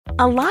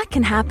A lot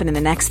can happen in the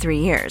next 3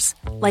 years.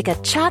 Like a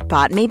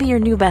chatbot may be your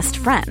new best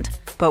friend.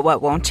 But what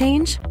won't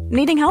change?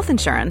 Needing health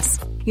insurance.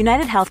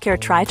 United Healthcare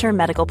Tri-Term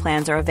Medical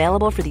Plans are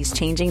available for these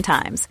changing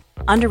times.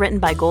 Underwritten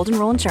by Golden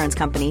Rule Insurance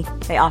Company,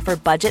 they offer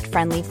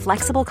budget-friendly,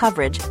 flexible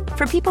coverage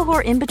for people who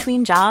are in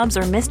between jobs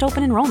or missed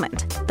open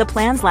enrollment. The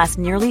plans last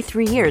nearly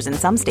 3 years in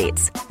some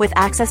states, with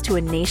access to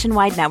a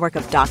nationwide network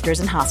of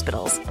doctors and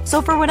hospitals.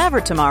 So for whatever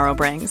tomorrow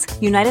brings,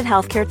 United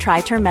Healthcare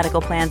Tri-Term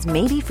Medical Plans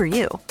may be for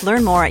you.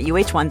 Learn more at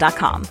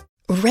uh1.com.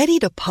 Ready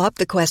to pop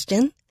the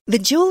question? The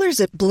jewelers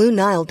at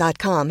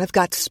BlueNile.com have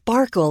got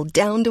sparkle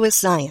down to a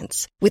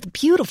science with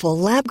beautiful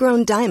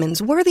lab-grown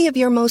diamonds worthy of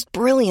your most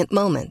brilliant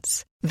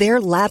moments.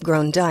 Their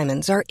lab-grown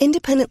diamonds are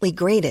independently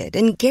graded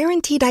and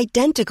guaranteed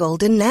identical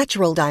to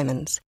natural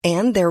diamonds,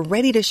 and they're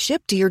ready to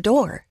ship to your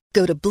door.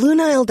 Go to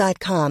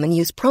BlueNile.com and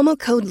use promo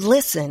code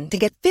LISTEN to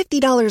get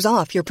 $50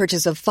 off your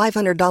purchase of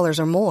 $500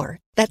 or more.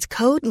 That's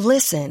code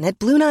LISTEN at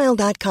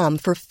BlueNile.com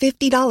for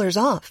 $50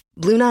 off.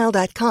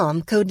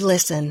 BlueNile.com, code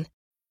LISTEN.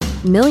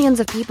 Millions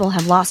of people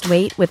have lost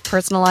weight with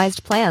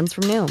personalized plans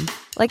from Noom.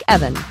 Like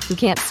Evan, who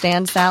can't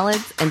stand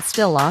salads and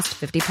still lost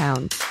 50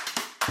 pounds.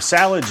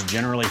 Salads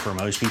generally for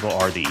most people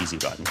are the easy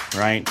button,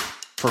 right?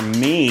 For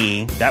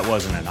me, that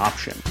wasn't an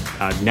option.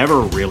 I never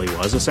really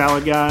was a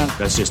salad guy.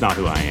 That's just not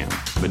who I am.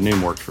 But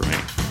Noom worked for me.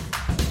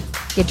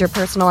 Get your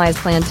personalized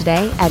plan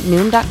today at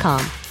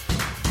Noom.com.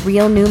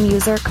 Real Noom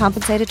user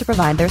compensated to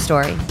provide their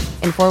story.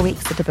 In 4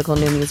 weeks, the typical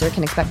Noom user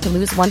can expect to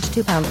lose 1 to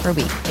 2 pounds per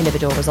week.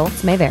 Individual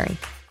results may vary.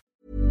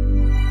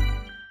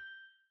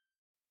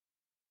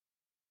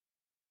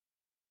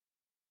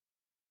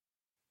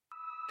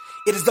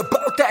 It is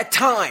about that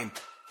time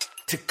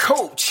to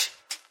coach,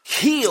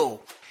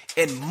 heal,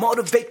 and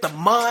motivate the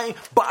mind,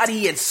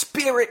 body, and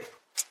spirit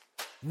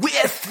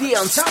with the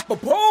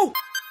unstoppable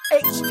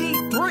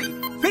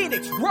HD3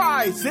 Phoenix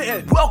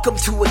Rising. Welcome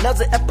to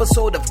another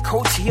episode of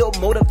Coach Heal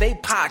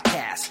Motivate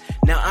Podcast.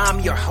 Now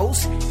I'm your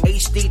host,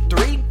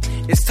 HD3.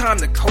 It's time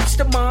to coach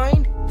the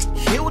mind,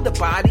 heal the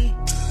body,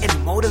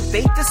 and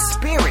motivate the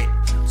spirit,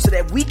 so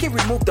that we can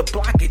remove the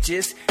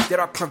blockages that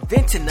are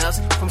preventing us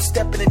from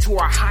stepping into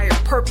our higher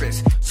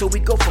purpose. So we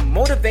go from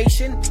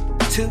motivation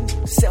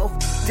to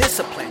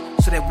self-discipline,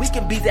 so that we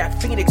can be that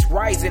Phoenix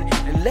rising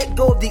and let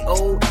go of the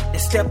old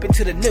and step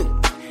into the new.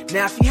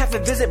 Now, if you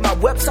haven't visited my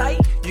website,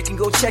 you can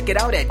go check it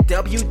out at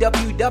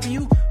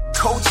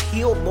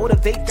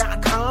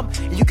www.coachhealmotivate.com.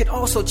 And you can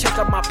also check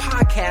out my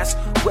podcast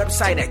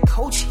website at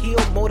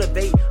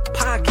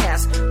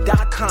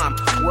coachhealmotivatepodcast.com,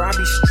 where I'll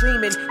be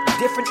streaming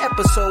different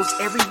episodes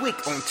every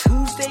week on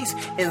Tuesdays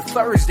and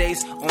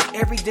Thursdays on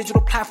every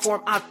digital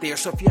platform out there.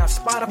 So if you have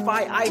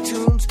Spotify,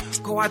 iTunes,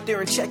 go out there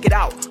and check it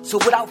out. So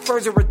without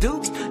further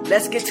ado,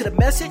 let's get to the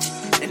message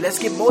and let's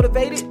get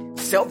motivated.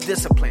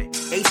 Self-discipline.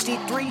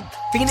 HD3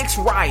 Phoenix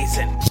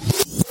Rising.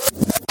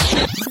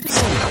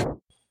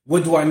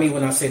 What do I mean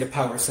when I say the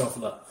power of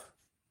self-love?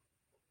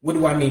 What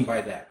do I mean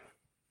by that?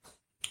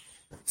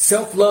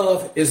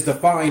 Self-love is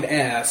defined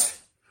as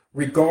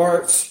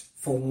regards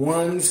for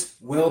one's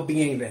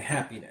well-being and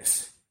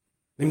happiness.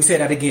 Let me say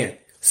that again.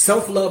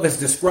 Self-love is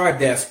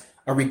described as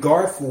a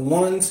regard for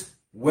one's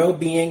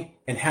well-being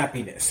and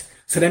happiness.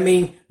 So that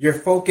means you're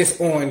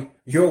focused on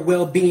your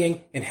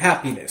well-being and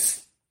happiness.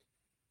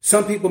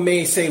 Some people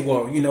may say,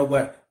 well, you know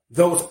what?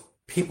 Those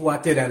people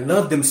out there that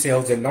love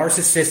themselves and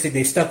narcissistic,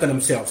 they stuck on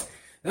themselves.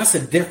 That's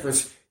a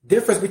difference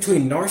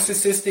between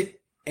narcissistic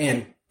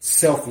and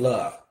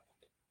self-love.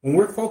 When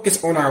we're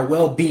focused on our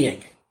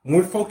well-being, when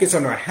we're focused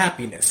on our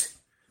happiness,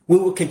 we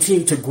will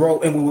continue to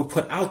grow and we will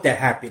put out that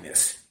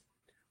happiness.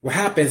 What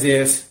happens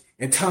is,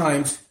 in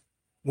times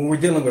when we're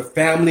dealing with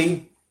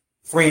family,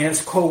 friends,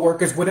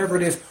 co-workers, whatever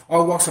it is,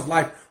 all walks of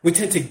life, we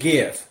tend to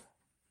give.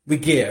 We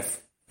give,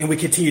 and we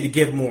continue to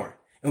give more,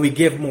 and we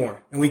give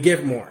more, and we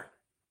give more.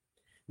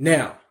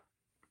 Now,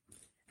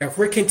 if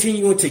we're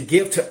continuing to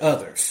give to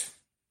others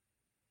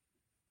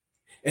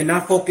and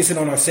not focusing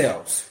on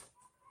ourselves,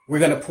 we're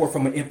going to pour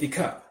from an empty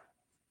cup.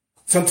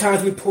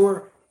 Sometimes we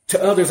pour to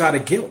others out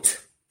of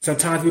guilt.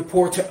 Sometimes we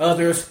pour to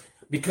others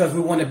because we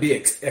want to be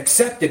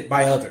accepted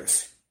by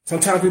others.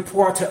 Sometimes we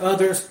pour out to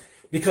others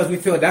because we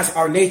feel that's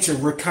our nature.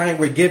 We're kind,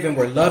 we're giving,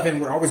 we're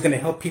loving, we're always going to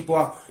help people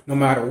out no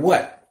matter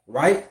what,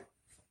 right?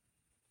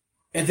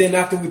 And then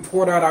after we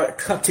poured out our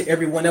cup to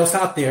everyone else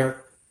out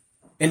there,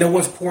 and no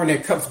one's pouring their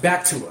cups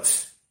back to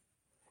us,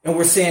 and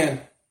we're saying,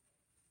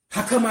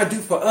 how come I do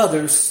for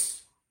others,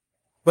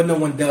 but no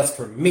one does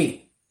for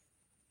me?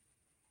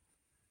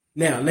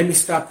 Now, let me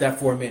stop that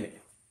for a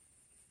minute.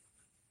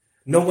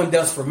 No one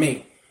does for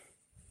me.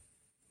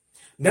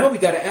 Now we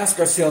got to ask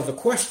ourselves a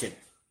question.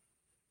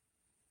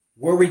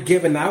 Were we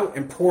giving out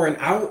and pouring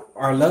out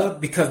our love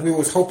because we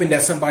was hoping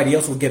that somebody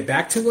else would get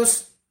back to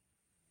us?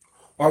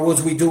 Or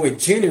was we doing it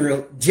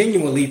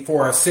genuinely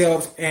for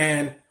ourselves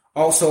and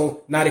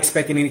also not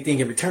expecting anything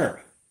in return?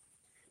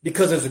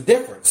 Because there's a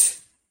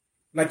difference.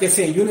 Like they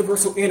say in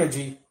universal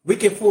energy, we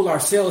can fool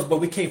ourselves, but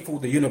we can't fool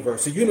the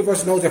universe. The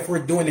universe knows if we're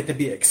doing it to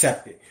be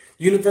accepted.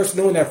 The universe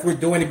knows that if we're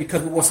doing it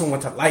because we want someone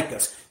to like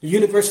us. The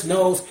universe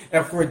knows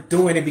if we're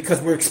doing it because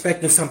we're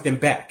expecting something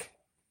back.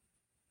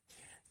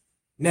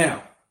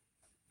 Now,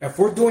 if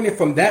we're doing it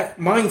from that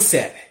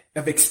mindset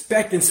of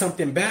expecting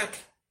something back,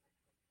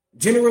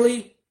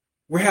 generally,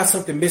 we have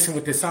something missing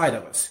with this side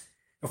of us.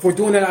 If we're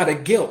doing it out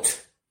of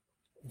guilt,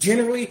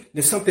 generally,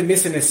 there's something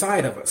missing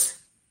inside of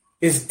us.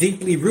 It's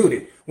deeply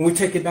rooted when we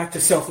take it back to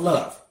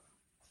self-love.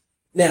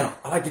 Now,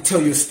 I'd like to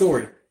tell you a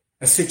story,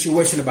 a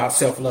situation about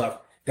self-love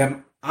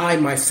that I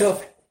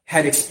myself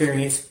had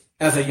experienced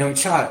as a young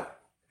child.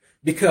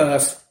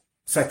 Because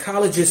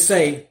psychologists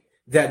say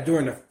that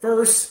during the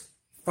first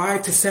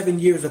 5 to 7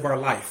 years of our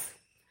life,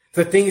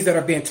 the things that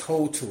are being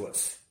told to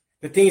us,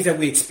 the things that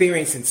we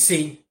experience and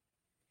see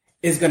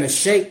is going to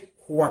shape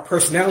who our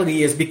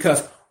personality is,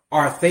 because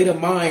our theta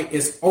mind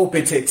is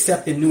open to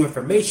accepting new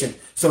information.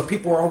 So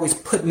people are always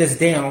putting us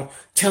down,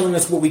 telling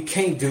us what we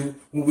can't do,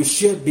 what we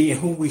should be, and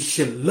who we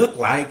should look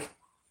like.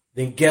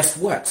 Then guess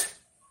what?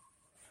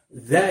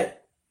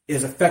 That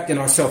is affecting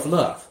our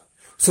self-love.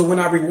 So when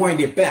I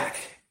rewind it back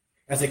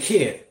as a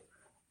kid,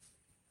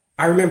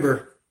 I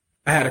remember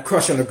I had a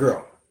crush on a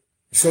girl.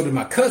 So did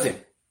my cousin.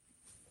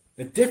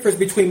 The difference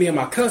between me and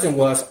my cousin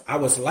was I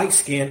was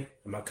light-skinned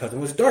and my cousin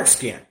was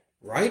dark-skinned,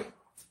 right?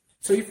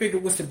 So you figure,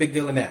 what's the big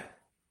deal in that?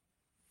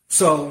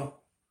 So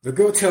the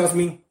girl tells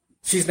me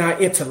she's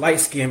not into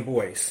light-skinned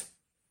boys.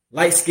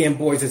 Light-skinned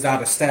boys is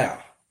out of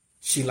style.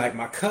 She liked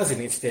my cousin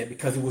instead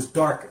because he was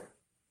darker.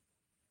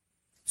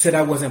 Said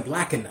I wasn't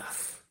black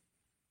enough.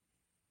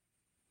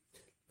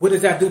 What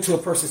does that do to a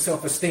person's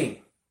self-esteem?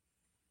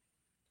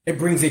 It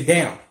brings it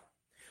down.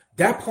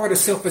 That part of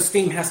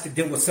self-esteem has to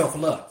deal with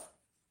self-love.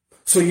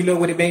 So you know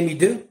what it made me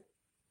do?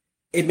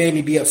 It made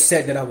me be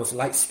upset that I was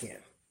light-skinned.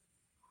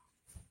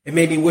 It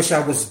made me wish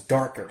I was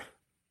darker.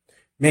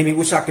 Made me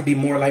wish I could be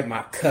more like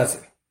my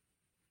cousin.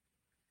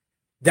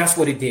 That's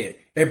what it did.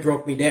 It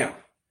broke me down.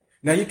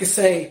 Now you can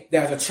say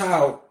that as a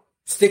child,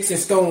 sticks and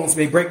stones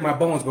may break my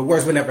bones, but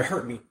words will never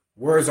hurt me.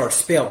 Words are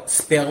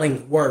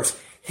spelling words.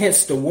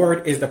 Hence, the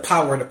word is the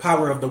power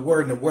of the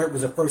word, and the word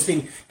was the first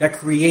thing that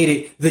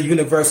created the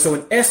universe. So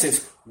in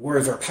essence,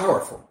 words are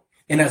powerful.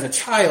 And as a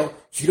child,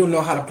 you don't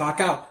know how to block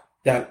out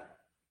that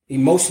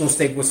emotional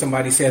state what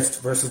somebody says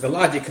versus the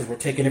logic, because we're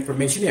taking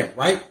information in,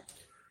 right?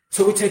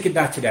 So we take it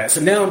back to that.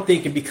 So now I'm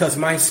thinking, because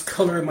my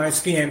color of my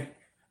skin,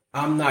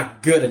 I'm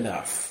not good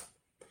enough.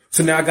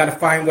 So now I got to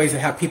find ways to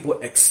have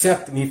people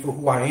accept me for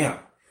who I am.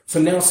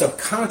 So now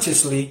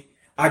subconsciously,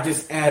 I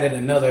just added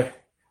another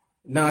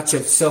notch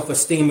of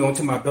self-esteem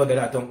onto my belt that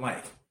I don't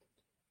like.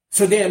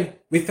 So then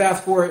we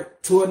fast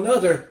forward to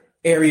another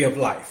area of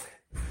life.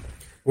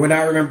 When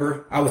I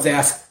remember I was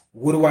asked,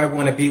 what do I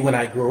want to be when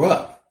I grow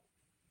up?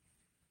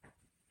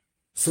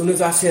 As soon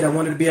as I said I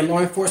wanted to be in law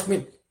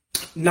enforcement,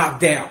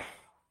 knocked down.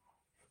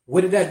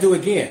 What did that do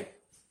again?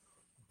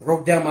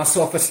 Broke down my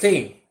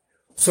self-esteem.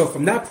 So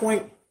from that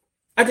point,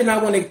 I did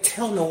not want to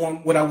tell no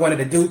one what I wanted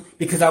to do,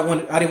 because I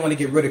didn't want to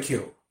get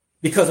ridiculed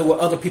because of what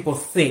other people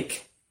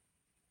think.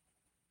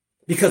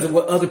 Because of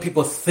what other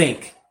people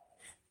think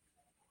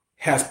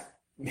has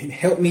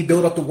helped me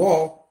build up the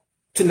wall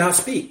to not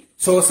speak.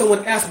 So if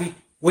someone asks me,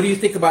 what do you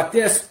think about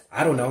this?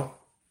 I don't know.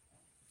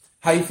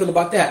 How you feel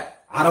about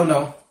that? I don't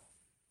know.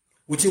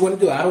 What you want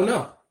to do? I don't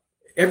know.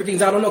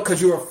 Everything's I don't know,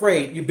 because you're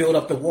afraid. You build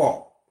up the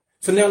wall.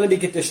 So now let me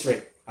get this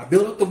straight. I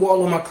built up the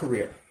wall on my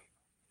career.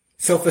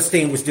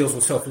 Self-esteem, which deals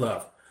with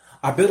self-love.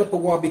 I built up a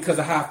wall because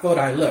of how I thought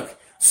I look.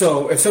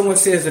 So if someone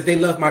says that they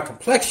love my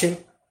complexion,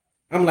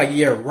 I'm like,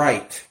 yeah,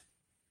 right.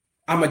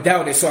 I'm going to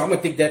doubt it. So I'm going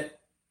to think that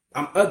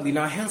I'm ugly,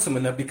 not handsome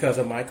enough because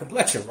of my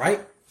complexion,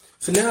 right?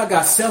 So now I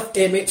got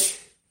self-image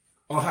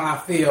on how I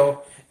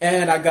feel,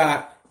 and I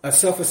got a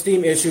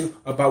self-esteem issue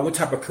about what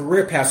type of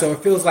career path. So it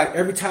feels like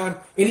every time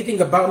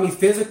anything about me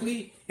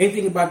physically,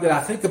 anything about that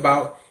I think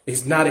about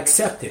is not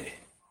accepted.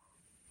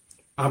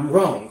 I'm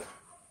wrong.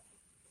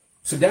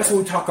 So that's when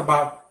we talk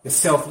about the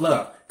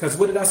self-love. Because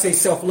what did I say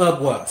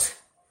self-love was?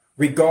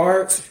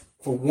 Regards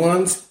for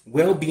one's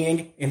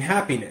well-being and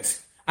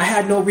happiness. I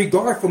had no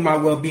regard for my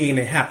well-being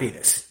and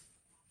happiness.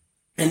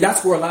 And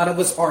that's where a lot of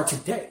us are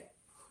today.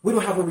 We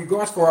don't have a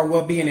regard for our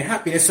well-being and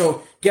happiness.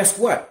 So guess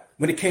what?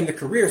 When it came to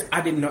careers,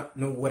 I did not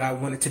know what I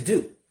wanted to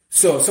do.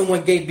 So if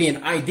someone gave me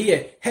an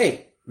idea,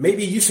 hey,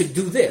 maybe you should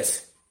do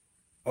this.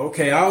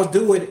 Okay, I'll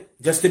do it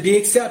just to be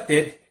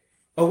accepted.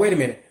 Oh, wait a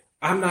minute.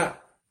 I'm not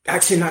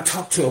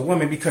talk to a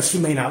woman because she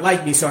may not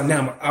like me. So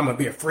now I'm going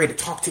to be afraid to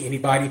talk to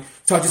anybody.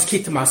 So I'll just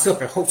keep to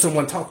myself and hope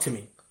someone talk to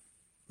me.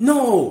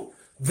 No,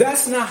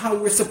 that's not how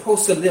we're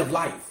supposed to live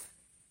life.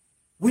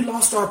 We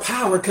lost our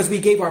power because we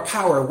gave our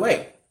power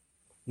away.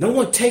 No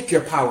one take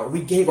your power.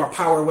 We gave our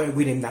power away.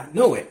 We did not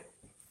know it.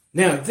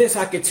 Now, this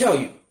I can tell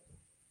you.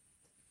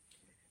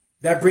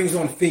 That brings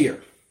on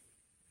fear.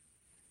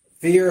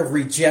 Fear of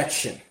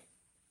rejection.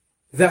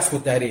 That's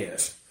what that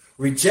is.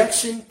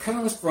 Rejection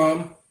comes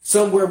from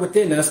somewhere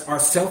within us, our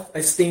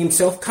self-esteem,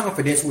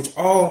 self-confidence, which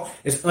all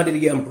is under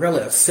the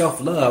umbrella of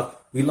self-love.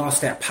 We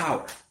lost that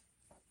power.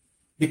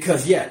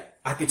 Because yet,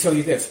 I can tell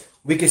you this.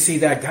 We can see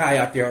that guy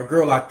out there or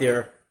girl out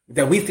there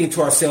that we think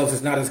to ourselves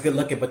is not as good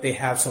looking, but they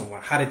have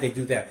someone. How did they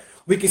do that?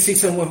 We can see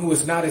someone who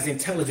is not as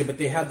intelligent, but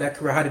they have that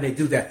career. How did they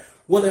do that?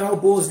 Well, it all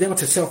boils down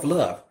to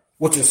self-love.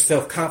 which is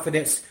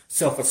self-confidence,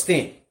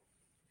 self-esteem,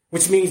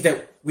 which means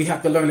that we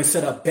have to learn to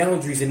set up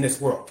boundaries in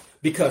this world.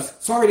 Because,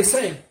 sorry to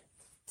say,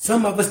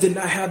 some of us did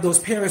not have those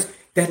parents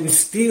that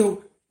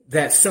instilled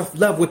that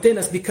self-love within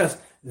us because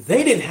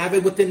they didn't have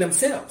it within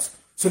themselves.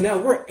 So now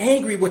we're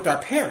angry with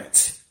our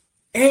parents,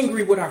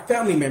 angry with our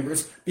family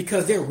members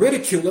because they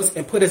ridicule us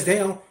and put us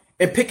down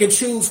and pick and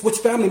choose which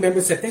family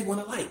members that they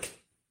want to like.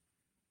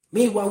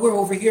 Meanwhile, we're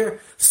over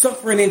here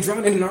suffering and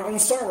drowning in our own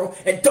sorrow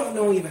and don't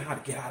know even how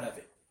to get out of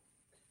it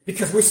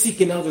because we're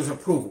seeking others'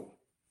 approval.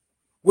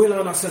 We're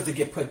allowing ourselves to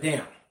get put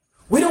down.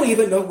 We don't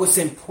even know what's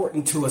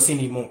important to us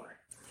anymore.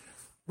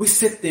 We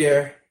sit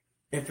there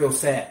and feel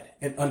sad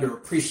and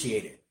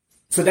underappreciated.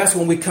 So that's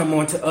when we come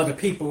on to other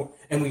people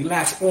and we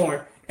latch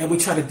on and we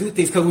try to do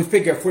things because we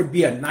figure if we'd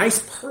be a nice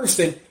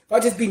person, if I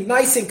just be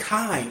nice and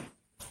kind,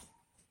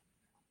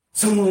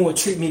 someone will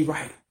treat me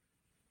right.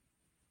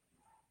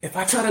 If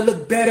I try to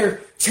look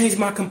better, change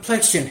my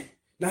complexion,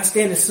 not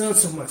stay in the sun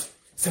so much,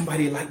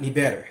 somebody will like me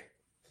better.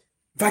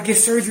 If I get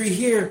surgery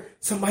here,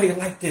 somebody will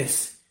like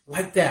this,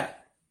 like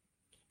that.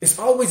 It's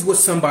always what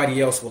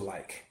somebody else will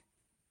like.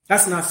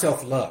 That's not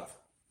self-love.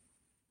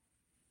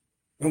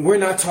 And we're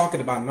not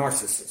talking about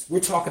narcissists. We're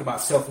talking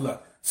about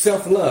self-love.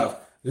 Self-love,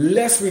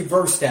 let's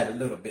reverse that a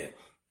little bit.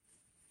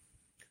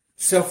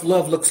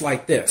 Self-love looks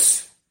like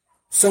this.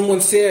 Someone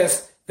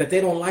says that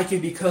they don't like you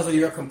because of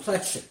your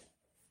complexion.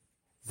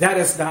 That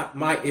is not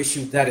my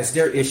issue. That is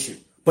their issue.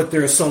 But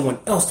there is someone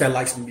else that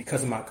likes me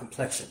because of my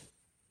complexion.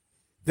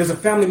 There's a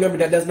family member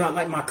that does not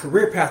like my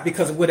career path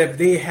because of whatever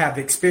they have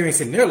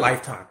experienced in their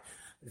lifetime.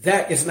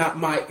 That is not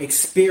my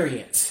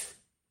experience.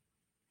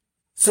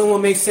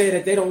 Someone may say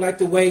that they don't like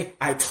the way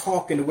I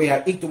talk and the way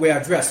I eat, the way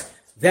I dress.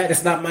 That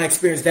is not my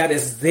experience. That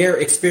is their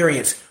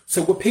experience.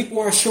 So what people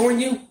are showing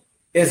you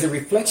is a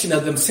reflection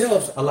of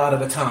themselves a lot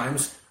of the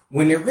times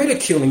when they're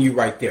ridiculing you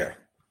right there.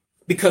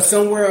 Because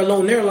somewhere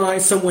along their line,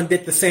 someone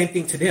did the same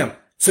thing to them.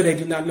 So they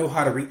do not know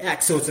how to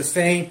react. So it's the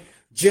same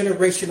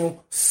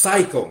generational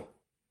cycle.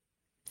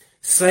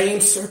 Same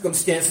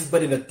circumstances,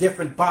 but in a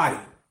different body.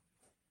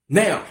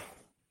 Now,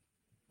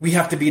 we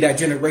have to be that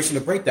generation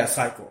to break that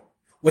cycle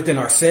within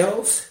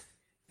ourselves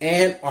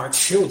and our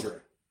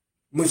children,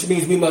 which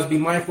means we must be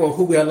mindful of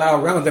who we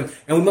allow around them.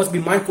 And we must be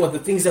mindful of the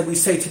things that we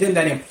say to them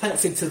that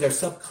implants into their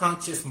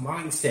subconscious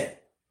mindset.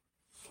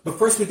 But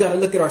first, we got to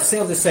look at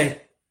ourselves and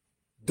say,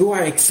 do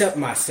I accept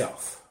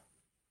myself?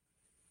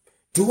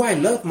 Do I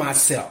love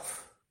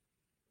myself?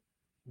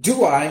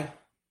 Do I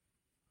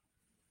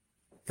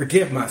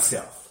forgive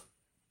myself?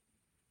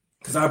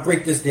 Because I'll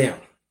break this down.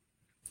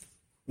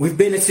 We've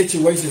been in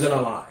situations in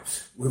our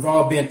lives. We've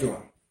all been through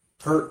them.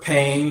 Hurt,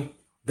 pain,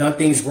 done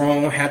things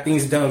wrong, had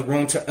things done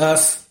wrong to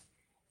us.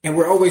 And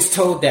we're always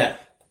told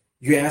that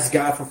you ask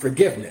God for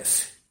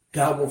forgiveness.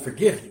 God will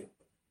forgive you.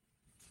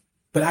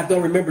 But I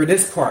don't remember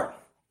this part.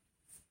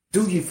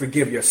 Do you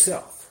forgive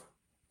yourself?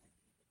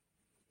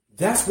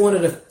 That's one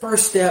of the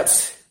first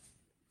steps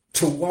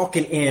to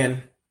walking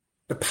in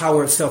the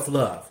power of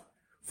self-love.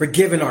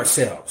 Forgiving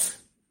ourselves.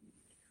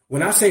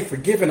 When I say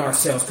forgiving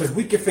ourselves, because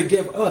we can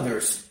forgive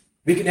others,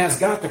 we can ask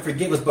God to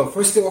forgive us, but if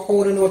we're still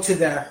holding on to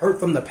that hurt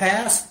from the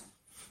past,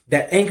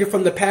 that anger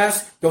from the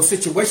past, those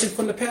situations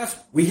from the past,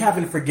 we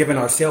haven't forgiven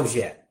ourselves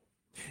yet.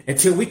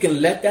 Until we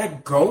can let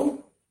that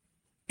go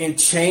and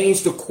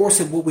change the course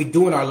of what we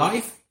do in our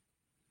life,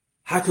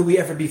 how could we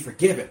ever be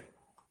forgiven?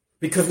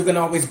 Because we're going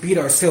to always beat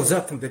ourselves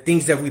up from the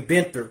things that we've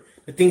been through,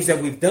 the things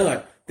that we've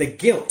done, the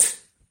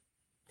guilt.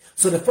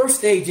 So the first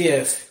stage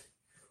is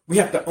we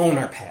have to own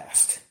our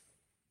past.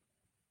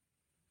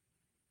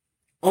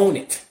 Own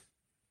it.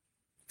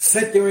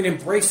 Sit there and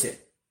embrace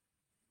it.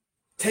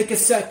 Take a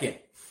second.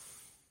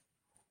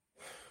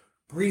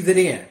 Breathe it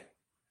in.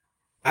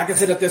 I can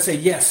sit up there and say,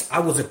 yes, I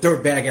was a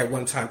dirtbag at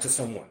one time to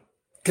someone.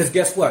 Because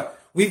guess what?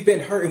 We've been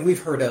hurt and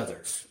we've hurt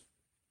others.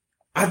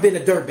 I've been a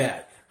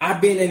dirtbag.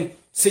 I've been in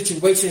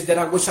situations that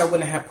I wish I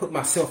wouldn't have put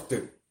myself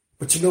through.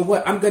 But you know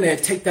what? I'm going to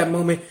take that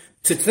moment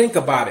to think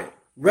about it.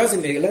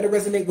 Resonate. Let it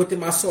resonate within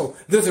my soul.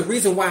 There's a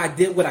reason why I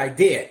did what I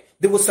did.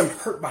 There was some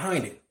hurt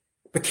behind it.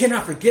 But can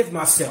I forgive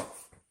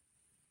myself?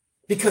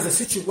 Because the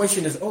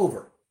situation is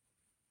over.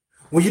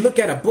 When you look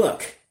at a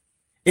book,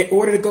 in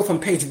order to go from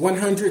page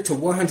 100 to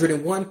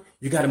 101,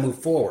 you got to move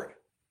forward.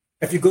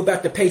 If you go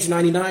back to page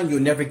 99, you'll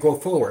never go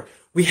forward.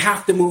 We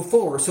have to move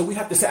forward. So we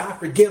have to say, I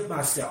forgive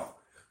myself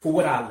for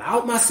what I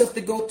allowed myself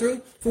to go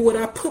through, for what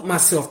I put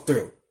myself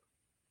through.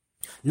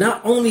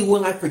 Not only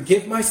will I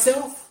forgive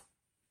myself,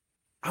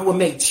 I will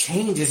make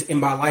changes in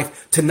my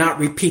life to not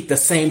repeat the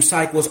same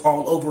cycles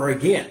all over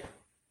again.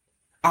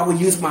 I will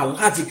use my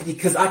logic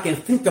because I can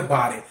think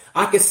about it.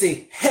 I can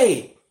say,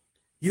 hey,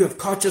 you have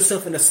caught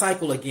yourself in a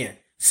cycle again.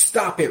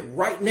 Stop it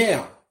right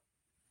now.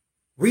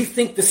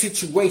 Rethink the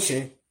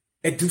situation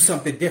and do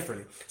something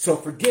differently. So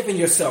forgiving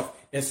yourself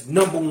is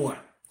number one.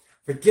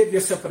 Forgive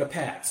yourself for the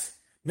past.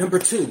 Number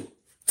two,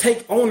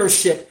 take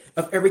ownership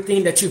of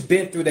everything that you've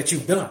been through, that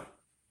you've done.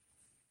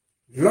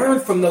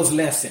 Learn from those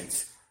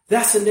lessons.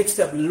 That's the next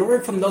step.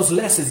 Learn from those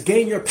lessons.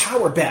 Gain your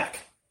power back.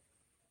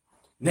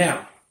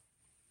 Now,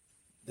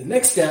 the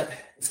next step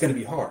it's going to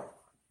be hard.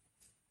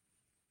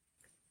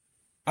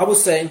 I would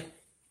say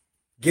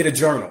get a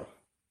journal.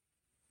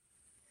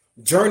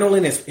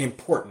 Journaling is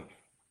important.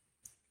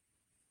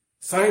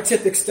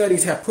 Scientific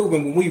studies have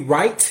proven when we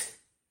write,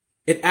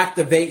 it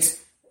activates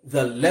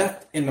the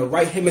left and the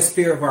right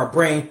hemisphere of our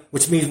brain,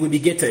 which means we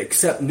begin to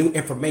accept new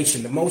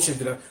information, the emotions,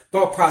 the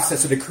thought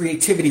process, or the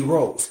creativity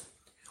rolls.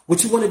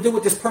 What you want to do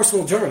with this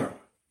personal journal,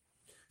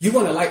 you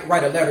want to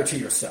write a letter to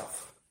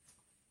yourself.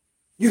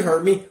 You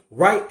heard me.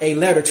 Write a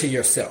letter to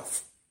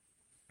yourself.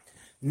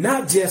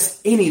 Not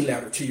just any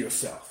letter to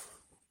yourself.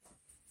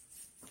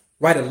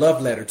 Write a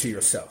love letter to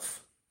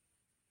yourself.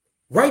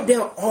 Write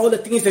down all the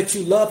things that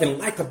you love and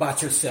like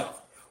about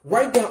yourself.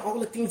 Write down all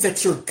the things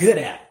that you're good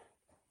at.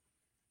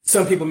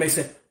 Some people may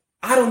say,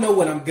 I don't know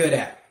what I'm good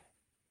at.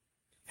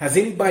 Has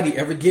anybody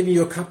ever given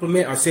you a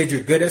compliment or said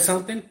you're good at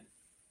something?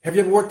 Have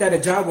you ever worked at a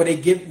job where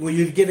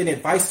you've given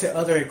advice to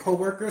other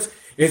coworkers?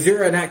 Is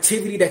there an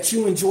activity that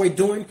you enjoy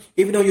doing,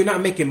 even though you're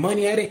not making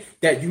money at it,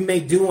 that you may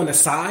do on the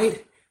side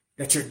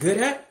that you're good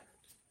at?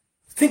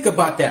 Think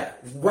about that.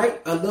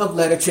 Write a love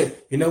letter to,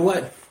 you know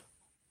what?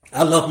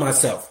 I love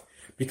myself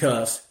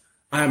because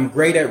I'm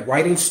great at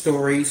writing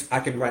stories. I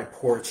can write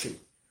poetry.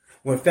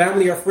 When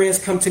family or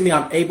friends come to me,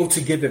 I'm able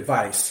to give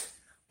advice.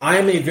 I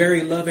am a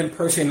very loving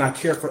person and I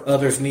care for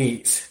others'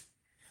 needs.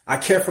 I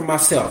care for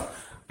myself.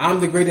 I'm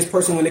the greatest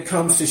person when it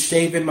comes to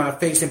shaving my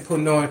face and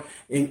putting on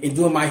and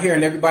doing my hair,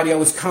 and everybody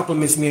always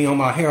compliments me on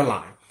my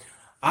hairline.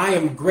 I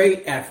am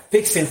great at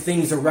fixing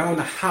things around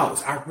the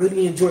house. I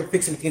really enjoy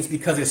fixing things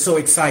because it's so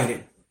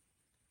exciting.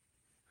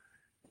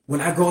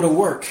 When I go to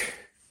work,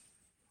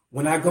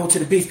 when I go to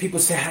the beach, people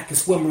say I can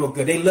swim real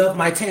good. They love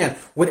my tan.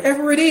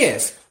 Whatever it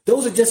is,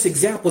 those are just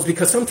examples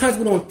because sometimes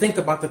we don't think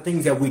about the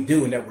things that we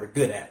do and that we're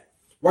good at.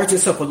 Write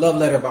yourself a love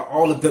letter about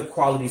all the good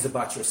qualities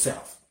about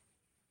yourself.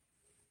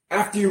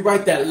 After you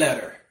write that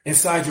letter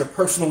inside your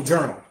personal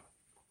journal,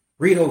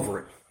 read over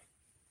it.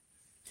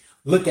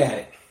 Look at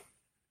it.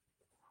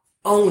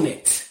 Own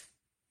it.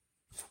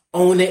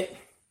 Own it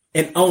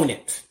and own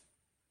it.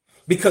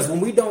 Because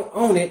when we don't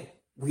own it,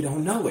 we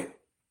don't know it.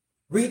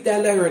 Read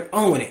that letter and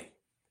own it.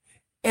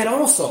 And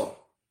also,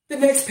 the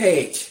next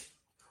page,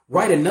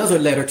 write another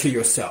letter to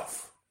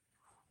yourself.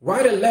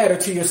 Write a letter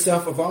to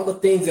yourself of all the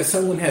things that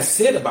someone has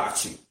said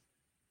about you.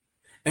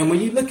 And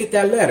when you look at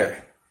that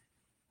letter,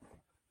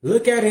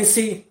 look at it and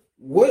see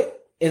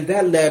what in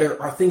that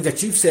letter are things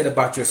that you've said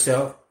about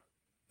yourself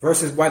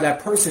versus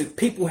what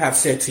people have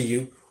said to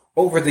you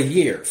over the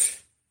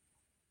years.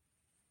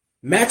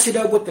 Match it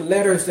up with the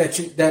letters that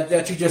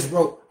you just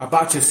wrote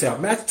about yourself.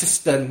 Match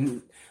just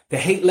the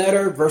hate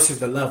letter versus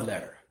the love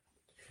letter.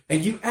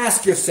 And you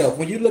ask yourself,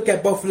 when you look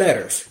at both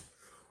letters,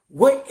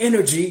 what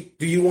energy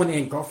do you want to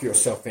engulf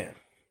yourself in?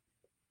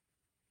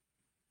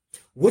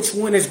 Which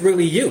one is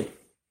really you?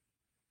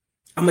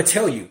 I'm going to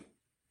tell you,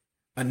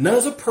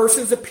 another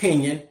person's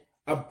opinion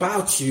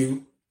about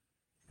you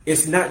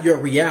is not your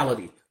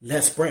reality.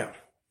 Les Brown.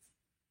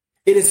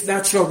 It is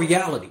not your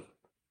reality.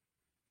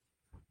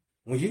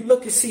 When you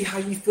look and see how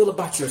you feel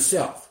about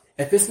yourself,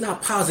 if it's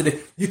not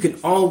positive, you can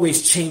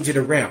always change it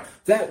around.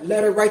 That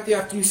letter right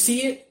there, after you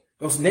see it,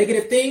 those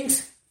negative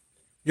things,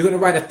 you're going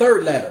to write a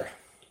third letter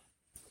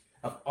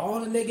of all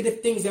the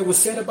negative things that were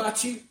said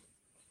about you.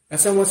 And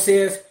someone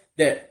says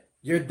that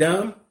you're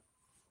dumb,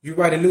 you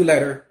write a new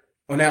letter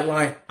on that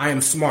line, I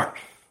am smart.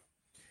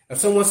 If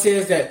someone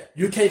says that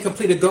you can't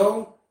complete a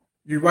goal,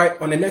 you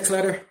write on the next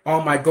letter,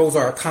 all my goals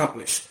are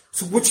accomplished.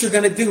 So what you're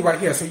going to do right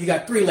here, so you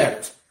got three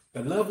letters.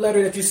 The love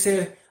letter that you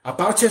said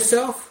about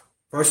yourself,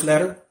 first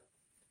letter.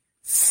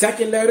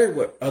 Second letter,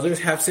 what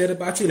others have said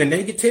about you in a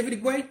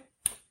negativity way.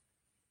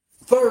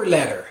 Third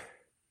letter,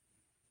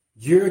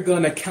 you're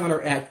going to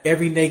counteract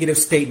every negative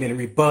statement and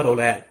rebuttal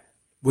that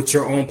with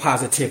your own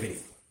positivity.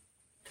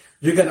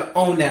 You're going to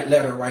own that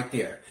letter right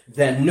there,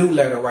 that new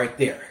letter right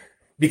there,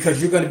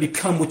 because you're going to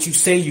become what you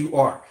say you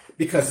are.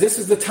 Because this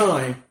is the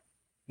time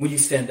when you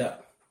stand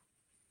up.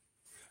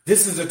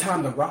 This is the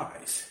time to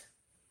rise.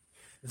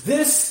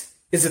 This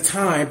is a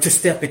time to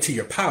step into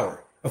your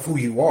power of who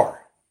you are.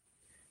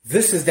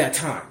 This is that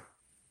time.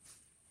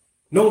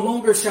 No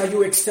longer shall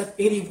you accept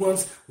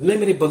anyone's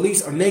limited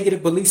beliefs or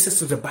negative belief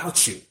systems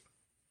about you.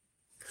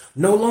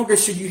 No longer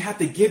should you have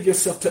to give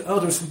yourself to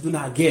others who do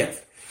not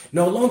give.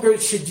 No longer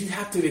should you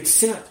have to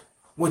accept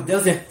what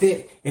doesn't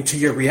fit into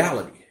your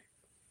reality.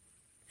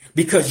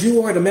 Because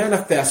you are the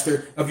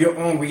manifester of your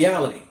own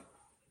reality.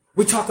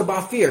 We talk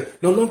about fear.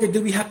 No longer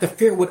do we have to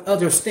fear what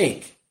others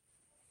think.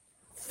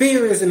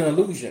 Fear is an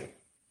illusion.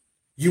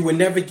 You were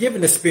never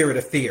given a spirit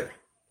of fear.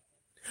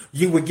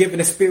 You were given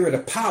a spirit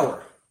of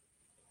power,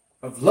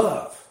 of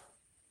love,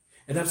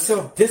 and of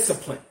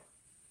self-discipline,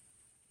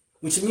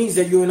 which means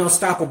that you're an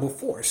unstoppable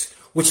force,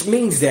 which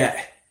means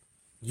that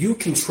you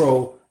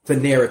control the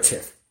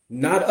narrative,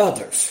 not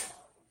others.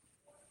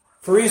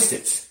 For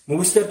instance, when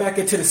we step back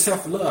into the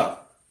self-love,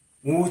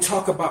 when we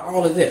talk about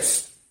all of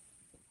this,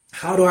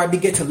 how do I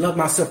begin to love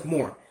myself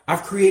more?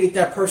 I've created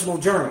that personal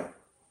journal.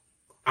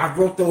 I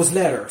wrote those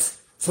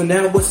letters. So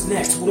now what's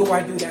next? What do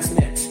I do that's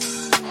next?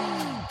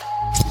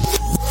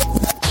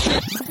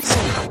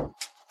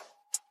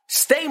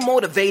 Stay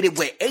motivated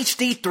with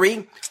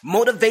HD3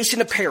 Motivation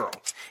Apparel.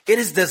 It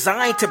is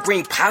designed to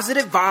bring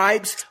positive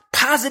vibes,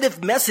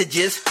 positive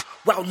messages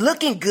while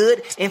looking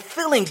good and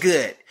feeling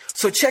good.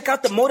 So check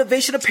out the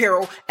Motivation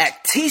Apparel at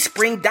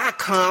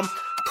teespring.com,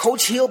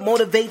 Coach Hill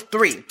Motivate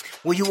 3,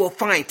 where you will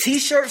find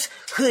t-shirts,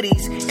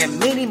 hoodies, and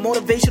many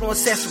motivational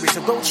accessories.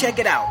 So go check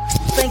it out.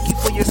 Thank you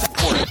for your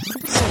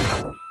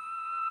support.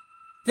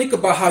 Think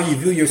about how you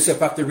view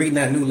yourself after reading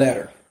that new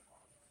letter.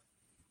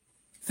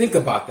 Think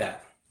about that.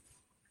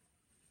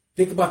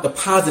 Think about the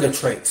positive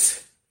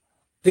traits.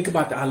 Think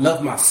about that. I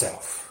love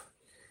myself.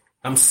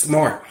 I'm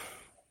smart.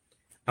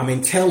 I'm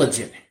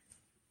intelligent.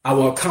 I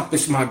will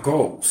accomplish my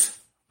goals.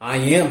 I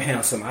am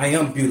handsome. I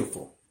am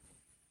beautiful.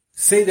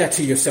 Say that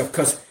to yourself,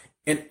 because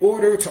in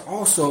order to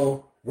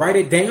also write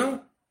it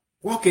down,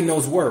 walk in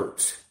those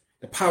words.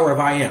 The power of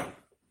I am.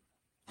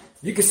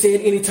 You can say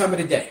it any time of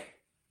the day.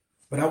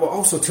 But I will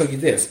also tell you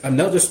this,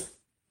 another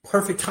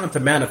perfect time to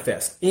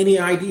manifest any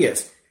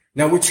ideas.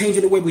 Now we're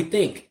changing the way we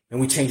think and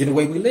we're changing the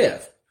way we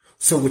live.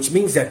 So which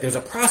means that there's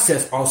a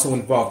process also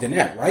involved in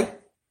that, right?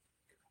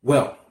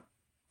 Well,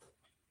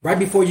 right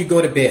before you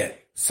go to bed,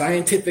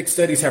 scientific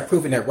studies have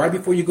proven that right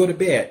before you go to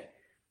bed,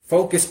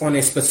 focus on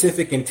a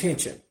specific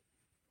intention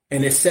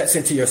and it sets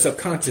into your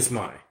subconscious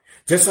mind.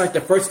 Just like the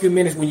first few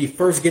minutes when you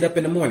first get up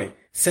in the morning,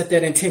 set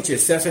that intention, it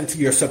sets into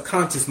your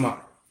subconscious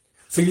mind.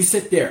 So you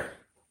sit there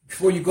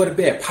before you go to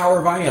bed, power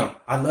of I am.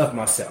 I love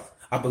myself.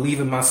 I believe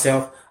in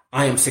myself.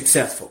 I am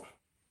successful.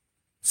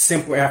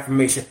 Simple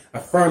affirmation.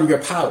 Affirm your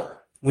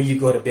power when you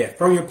go to bed.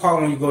 Affirm your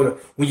power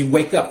when you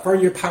wake up. Affirm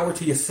your power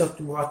to yourself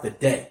throughout the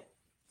day.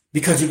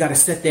 Because you got to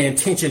set the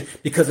intention,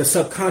 because the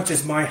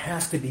subconscious mind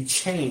has to be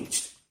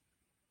changed.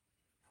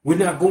 We're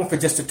not going for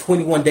just a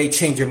 21-day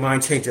change your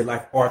mind, change your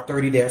life, or a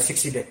 30-day or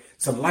 60-day.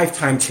 It's a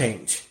lifetime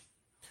change.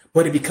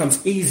 But it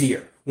becomes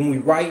easier when we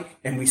write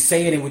and we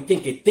say it and we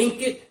think it.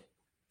 Think it,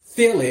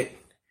 feel it,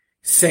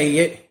 say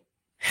it,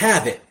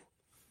 have it.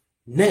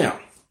 Now,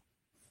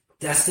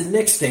 that's the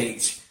next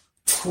stage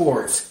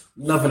towards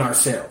loving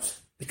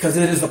ourselves, because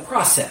it is a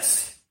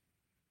process.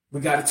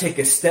 We got to take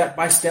it step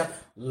by step,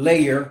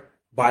 layer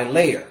by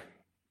layer.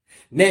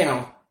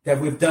 Now that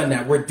we've done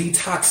that, we're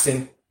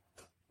detoxing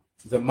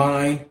the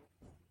mind,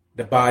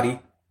 the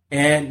body,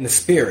 and the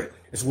spirit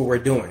is what we're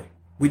doing.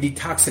 We're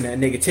detoxing that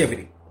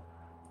negativity.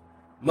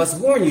 Must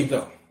warn you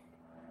though,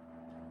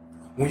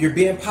 when you're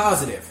being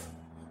positive,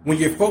 when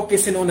you're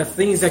focusing on the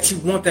things that you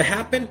want to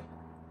happen,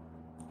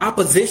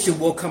 opposition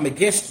will come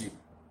against you.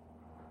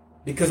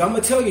 Because I'm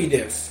going to tell you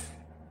this.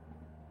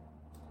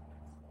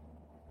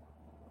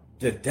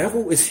 The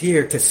devil is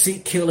here to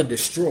seek, kill, and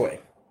destroy.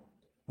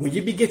 When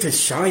you begin to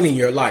shine in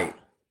your light,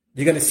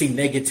 you're going to see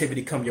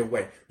negativity come your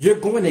way. You're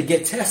going to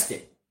get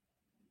tested.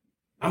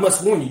 I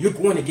must warn you, you're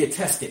going to get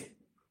tested.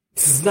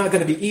 This is not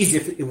going to be easy.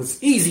 If it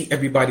was easy,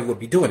 everybody would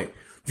be doing it.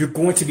 You're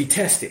going to be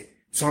tested.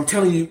 So I'm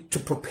telling you to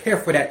prepare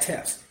for that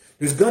test.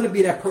 There's going to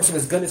be that person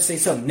that's going to say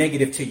something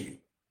negative to you.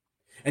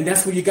 And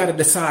that's where you got to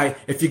decide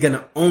if you're going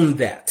to own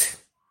that.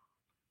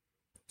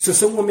 So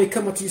someone may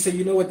come up to you and say,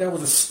 you know what, that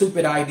was a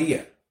stupid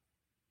idea.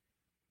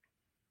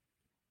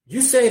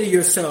 You say to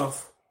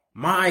yourself,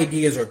 my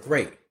ideas are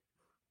great.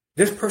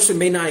 This person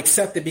may not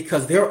accept it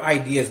because their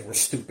ideas were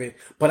stupid,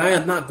 but I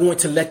am not going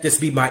to let this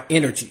be my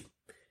energy.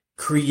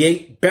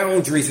 Create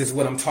boundaries is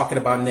what I'm talking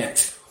about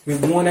next. We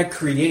want to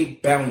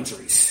create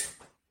boundaries,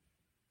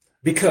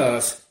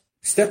 because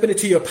stepping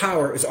into your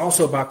power is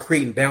also about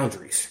creating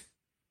boundaries.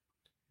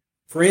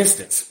 For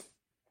instance,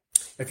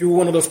 if you're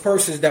one of those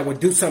persons that would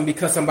do something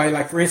because somebody,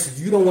 like for instance,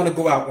 you don't want to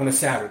go out on a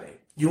Saturday.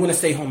 You want to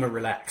stay home and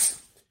relax.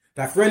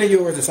 That friend of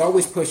yours is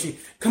always pushy.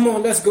 Come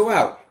on, let's go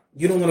out.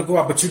 You don't want to go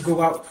out, but you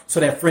go out so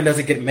that friend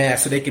doesn't get mad,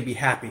 so they can be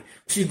happy.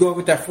 So you go out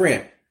with that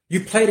friend.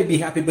 You play to be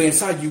happy, but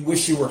inside you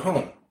wish you were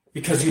home,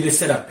 because you just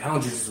set up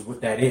boundaries is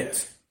what that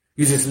is.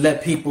 You just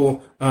let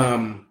people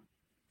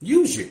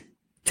use you.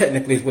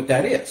 Technically is what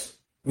that is.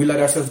 We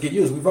let ourselves get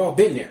used. We've all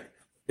been there.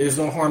 There's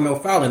no harm, no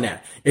foul in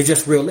that. It's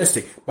just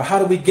realistic. But how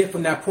do we get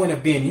from that point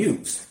of being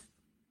used?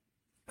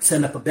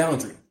 Setting up a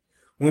boundary.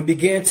 When we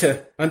begin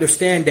to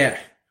understand that,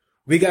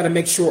 we got to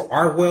make sure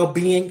our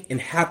well-being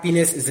and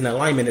happiness is in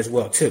alignment as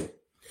well, too.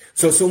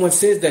 So if someone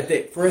says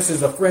that, for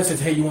instance, a friend says,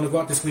 hey, you want to go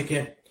out this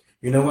weekend?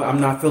 You know what? I'm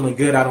not feeling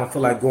good. I don't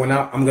feel like going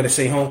out. I'm going to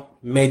stay home.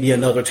 Maybe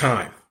another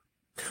time.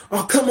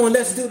 Oh, come on.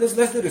 Let's do this.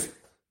 Let's do this.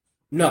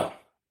 No,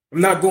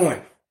 I'm not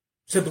going.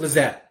 Simple as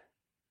that.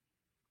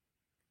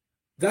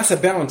 That's a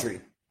boundary.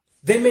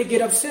 They may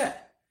get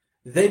upset.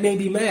 They may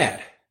be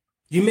mad.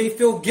 You may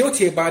feel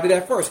guilty about it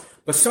at first,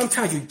 but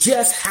sometimes you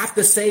just have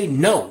to say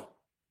no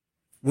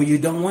when you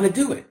don't want to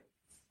do it.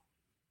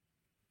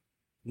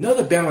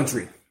 Another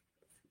boundary.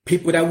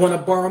 People that want to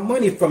borrow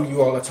money from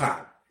you all the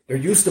time. They're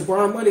used to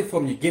borrowing money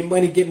from you. Get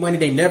money.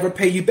 They never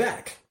pay you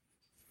back.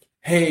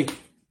 Hey,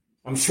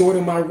 I'm short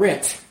on my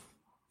rent.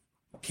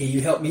 Can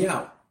you help me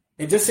out?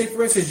 And just say,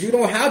 for instance, you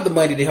don't have the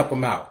money to help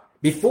them out.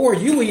 Before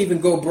you even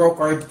go broke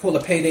or pull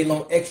a payday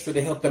loan extra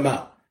to help them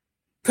out.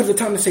 Comes the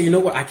time to say, you know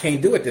what? I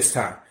can't do it this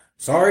time.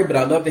 Sorry, but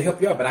I'd love to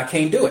help you out, but I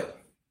can't do it.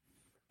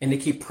 And they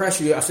keep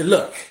pressuring you. I said,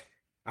 look,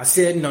 I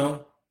said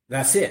no.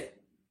 That's it.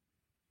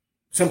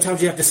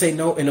 Sometimes you have to say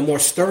no in a more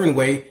stern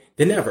way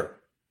than ever.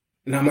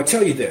 And I'm going to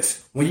tell you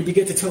this. When you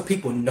begin to tell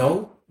people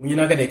no, when you're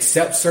not going to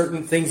accept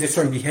certain things and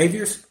certain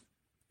behaviors,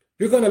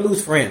 you're going to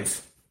lose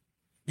friends.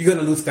 You're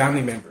going to lose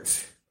family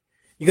members.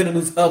 You're going to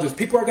lose others.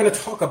 People are going to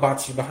talk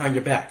about you behind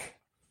your back.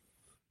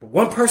 But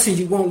one person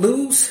you won't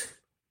lose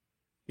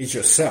is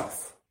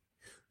yourself.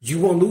 You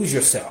won't lose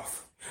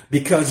yourself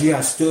because you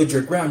have stood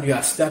your ground. You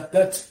have stepped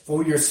up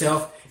for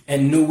yourself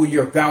and knew where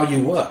your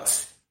value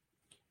was.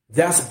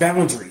 That's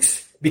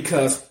boundaries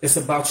because it's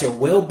about your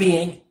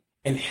well-being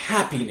and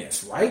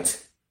happiness,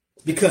 right?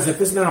 Because if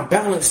it's not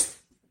balanced,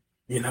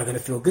 you're not going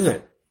to feel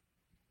good.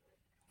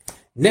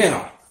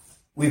 Now,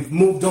 we've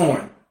moved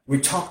on. We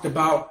talked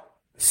about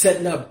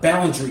setting up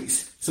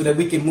boundaries so that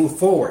we can move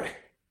forward.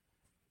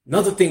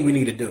 Another thing we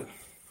need to do.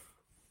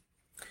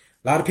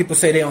 A lot of people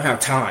say they don't have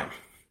time.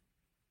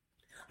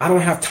 I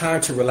don't have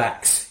time to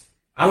relax.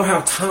 I don't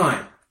have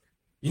time.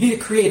 You need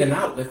to create an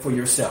outlet for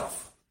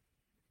yourself.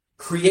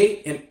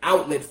 Create an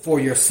outlet for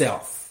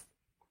yourself.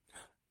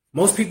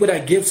 Most people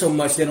that give so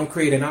much, they don't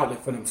create an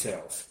outlet for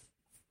themselves.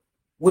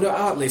 What are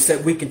outlets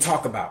that we can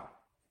talk about?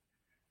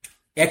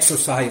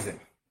 Exercising.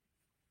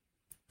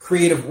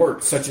 Creative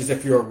work, such as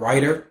if you're a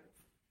writer,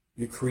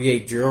 you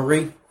create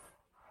jewelry,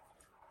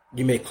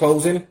 you make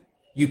clothing,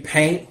 you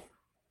paint,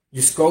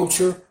 you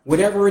sculpture,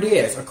 whatever it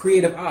is, a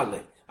creative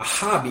outlet, a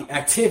hobby,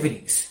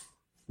 activities.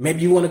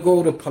 Maybe you want to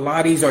go to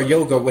Pilates or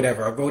yoga or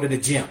whatever, or go to the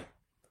gym.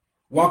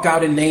 Walk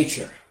out in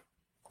nature,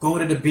 go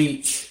to the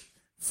beach,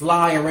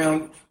 fly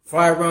around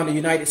the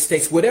United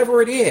States,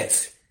 whatever it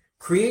is.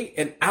 Create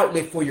an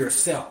outlet for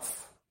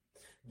yourself.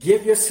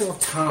 Give yourself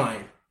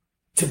time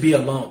to be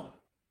alone.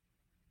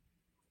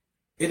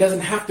 It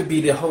doesn't have to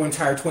be the whole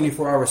entire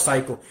 24-hour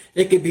cycle.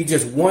 It could be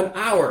just 1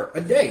 hour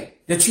a day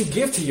that you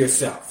give to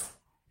yourself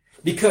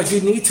because you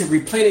need to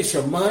replenish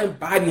your mind,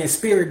 body, and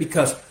spirit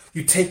because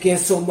you take in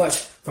so much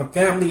from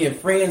family and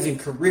friends and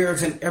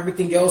careers and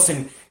everything else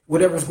and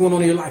whatever's going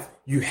on in your life.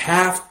 You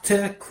have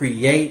to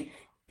create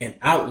an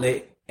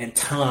outlet and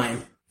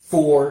time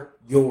for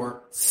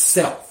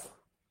yourself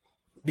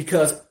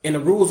because in the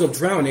rules of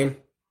drowning,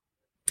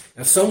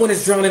 if someone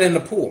is drowning in the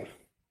pool,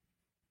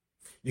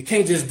 you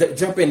can't just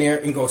jump in there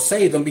and go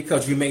save them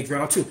because you may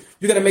drown too.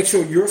 You got to make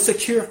sure you're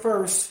secure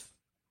first,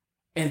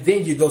 and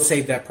then you go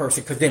save that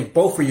person because then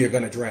both of you are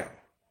going to drown.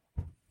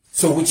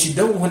 So what you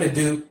don't want to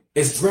do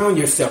is drown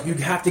yourself. You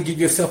have to give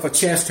yourself a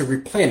chance to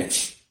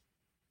replenish.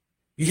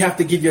 You have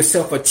to give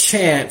yourself a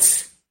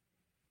chance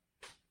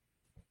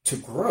to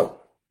grow.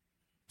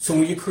 So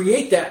when you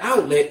create that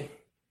outlet,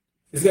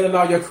 it's going to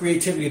allow your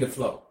creativity to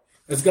flow.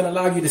 It's going to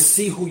allow you to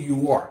see who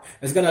you are.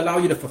 It's going to allow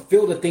you to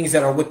fulfill the things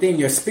that are within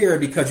your spirit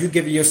because you're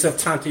giving yourself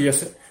time to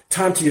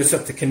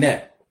yourself to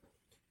connect.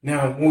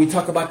 Now, when we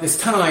talk about this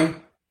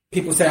time,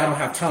 people say, I don't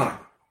have time.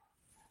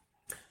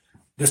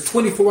 There's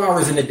 24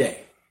 hours in a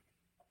day.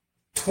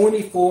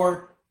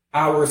 24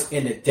 hours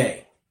in a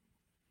day.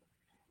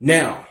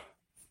 Now,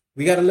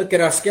 we got to look at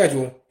our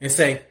schedule and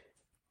say,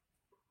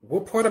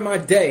 what part of my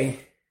day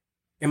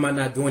am I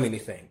not doing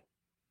anything?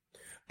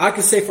 I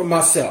can say for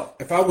myself,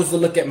 if I was to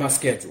look at my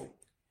schedule,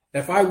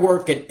 if I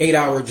work an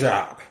 8-hour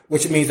job,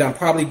 which means I'm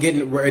probably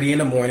getting ready in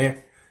the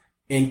morning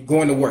and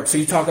going to work. So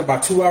you're talking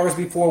about 2 hours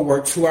before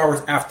work, 2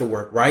 hours after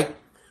work, right?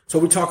 So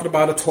we're talking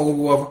about a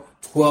total of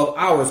 12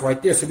 hours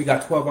right there. So we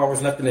got 12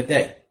 hours left in the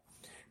day.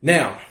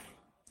 Now,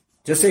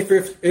 just say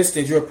for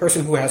instance, you're a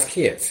person who has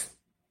kids.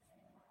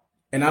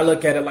 And I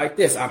look at it like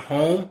this. I'm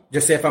home.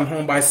 Just say if I'm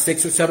home by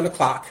 6 or 7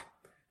 o'clock,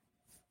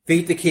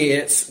 feed the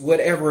kids,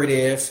 whatever it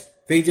is,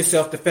 feed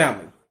yourself, the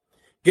family.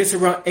 Gets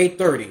around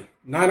 8:30,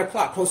 9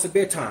 o'clock, close to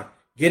bedtime.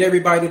 Get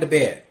everybody to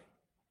bed.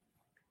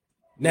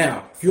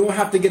 Now, if you don't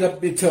have to get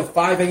up until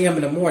 5 a.m.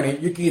 in the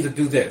morning, you can either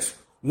do this.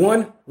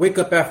 1, wake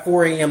up at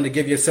 4 a.m. to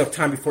give yourself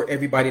time before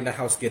everybody in the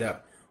house get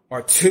up.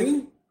 Or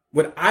 2,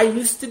 what I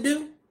used to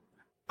do,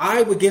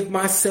 I would give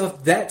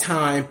myself that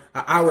time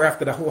an hour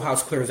after the whole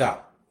house clears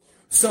out.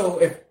 So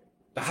if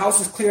the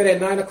house is cleared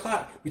at 9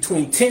 o'clock,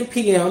 between 10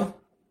 p.m.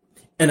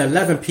 and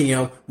 11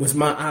 p.m. was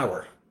my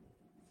hour.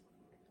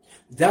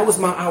 That was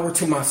my hour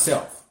to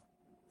myself.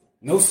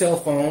 No cell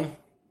phone,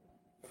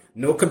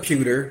 no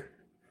computer,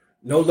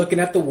 no looking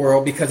at the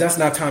world, because that's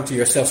not time to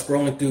yourself.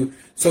 Scrolling through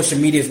social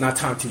media is not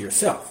time to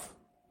yourself.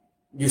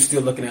 You're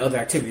still looking at other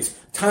activities.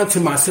 Time to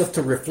myself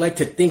to reflect,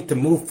 to think, to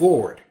move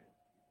forward.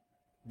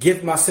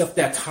 Give myself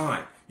that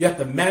time. You have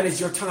to manage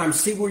your time.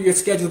 See where you're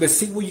scheduled is.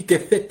 See where you can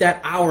fit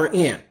that hour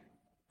in.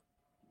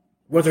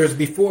 Whether it's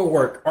before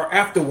work or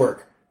after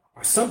work.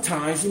 Or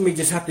sometimes you may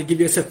just have to give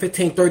yourself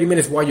 15, 30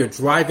 minutes while you're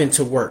driving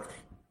to work.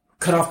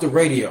 Cut off the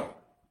radio.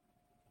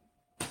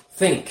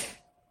 Think.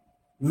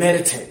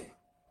 Meditate.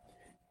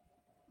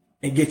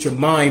 And get your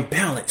mind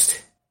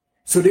balanced.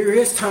 So there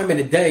is time in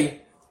the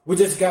day. We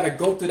just got to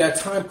go through that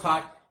time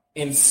clock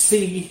and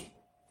see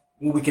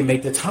where we can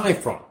make the time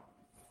from.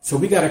 So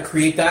we got to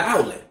create that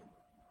outlet.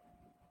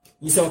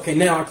 You say, okay,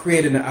 now I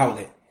created an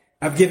outlet.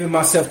 I've given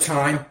myself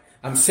time.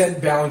 I'm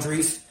setting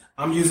boundaries.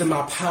 I'm using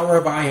my power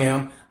of I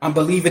am. I'm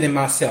believing in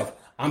myself.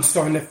 I'm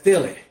starting to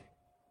feel it.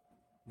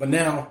 But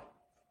now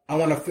I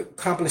want to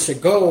accomplish a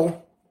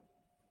goal,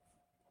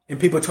 and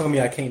people told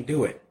me I can't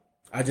do it.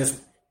 I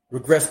just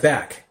regress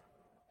back.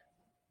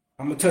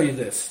 I'm going to tell you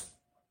this.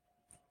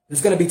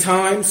 There's going to be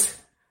times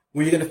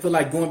when you're going to feel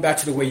like going back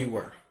to the way you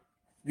were.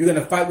 You're going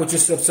to fight with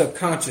yourself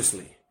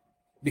subconsciously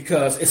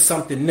because it's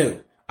something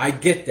new. I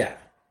get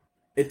that.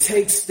 It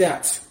takes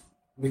steps.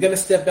 We're going to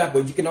step back,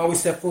 but you can always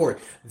step forward.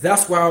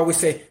 That's why I always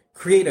say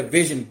create a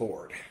vision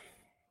board.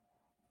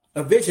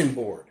 A vision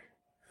board.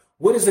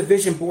 What does a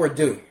vision board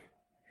do?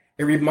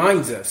 It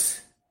reminds us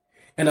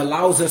and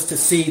allows us to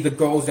see the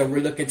goals that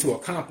we're looking to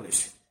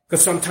accomplish.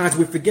 Because sometimes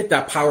we forget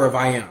that power of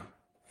I am.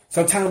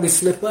 Sometimes we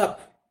slip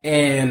up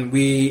and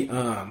we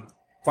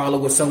follow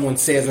what someone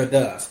says or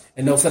does,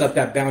 and don't set up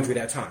that boundary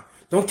that time.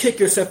 Don't kick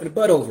yourself in the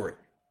butt over it.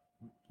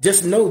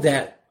 Just know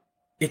that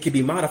it can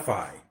be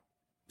modified.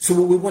 So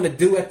what we want to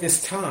do at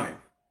this time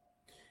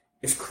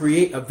is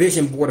create a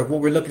vision board of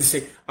what we're looking to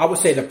say. I would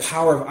say the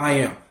power of I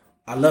am.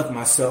 I love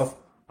myself.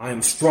 I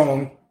am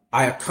strong.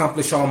 I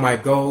accomplish all my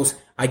goals.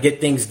 I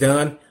get things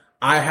done.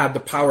 I have the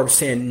power of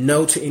saying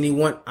no to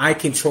anyone. I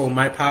control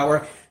my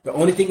power. The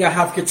only thing I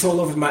have control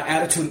over is my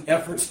attitude and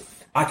efforts.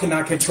 I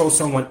cannot control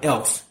someone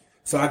else.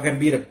 So I can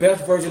be the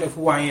best version of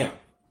who I am.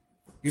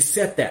 You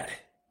set that.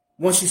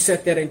 Once you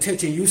set that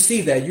intention, you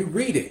see that, you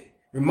read it.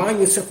 Remind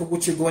yourself of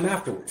what you're going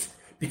afterwards.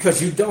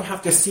 Because you don't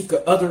have to seek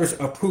others'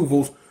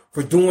 approvals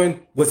for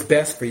doing what's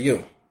best for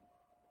you.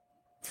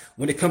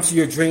 When it comes to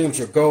your dreams,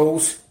 your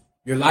goals,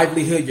 your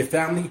livelihood, your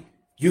family,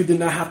 you do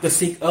not have to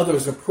seek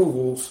others'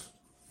 approvals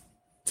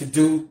to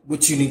do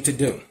what you need to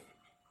do.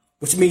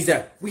 Which means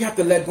that we have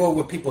to let go of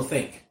what people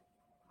think.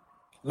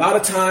 A lot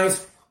of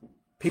times,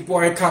 people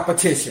are in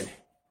competition.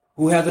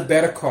 Who has a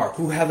better car?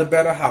 Who has a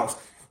better house?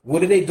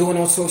 What are they doing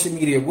on social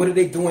media? What are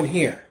they doing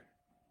here?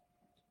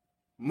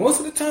 Most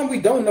of the time,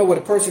 we don't know what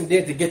a person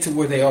did to get to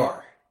where they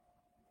are.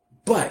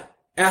 But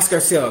ask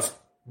ourselves,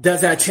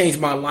 does that change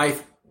my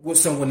life what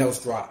someone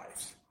else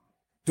drives?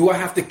 Do I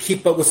have to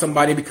keep up with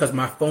somebody because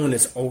my phone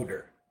is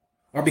older?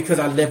 Or because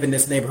I live in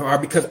this neighborhood? Or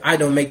because I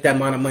don't make that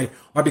amount of money?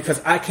 Or because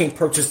I can't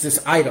purchase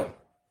this item?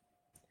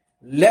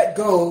 Let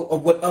go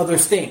of what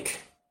others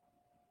think.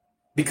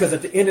 Because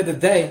at the end of the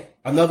day,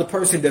 another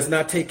person does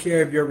not take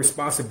care of your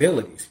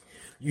responsibilities.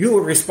 You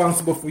are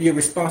responsible for your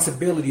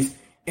responsibilities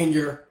and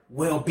your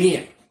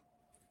well-being.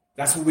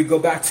 That's when we go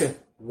back to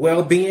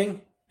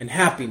well-being and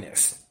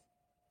happiness.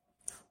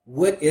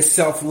 What is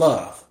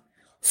self-love?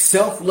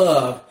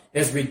 Self-love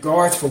is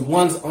regards for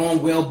one's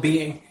own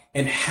well-being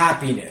and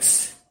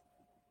happiness,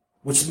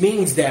 which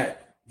means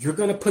that you're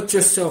going to put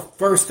yourself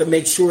first to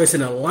make sure it's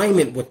in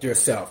alignment with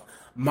yourself,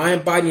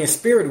 mind, body, and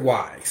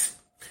spirit-wise.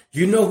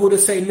 You know who to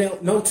say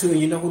no to, and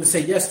you know who to say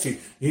yes to.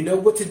 You know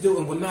what to do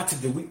and what not to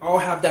do. We all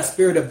have that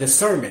spirit of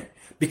discernment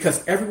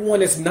because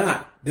everyone is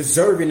not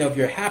deserving of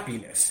your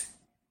happiness.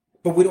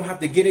 But we don't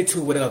have to get into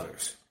it with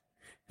others.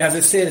 As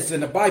it says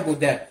in the Bible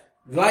that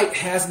light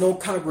has no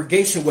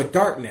congregation with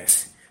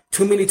darkness.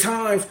 Too many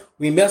times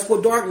we mess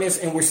with darkness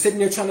and we're sitting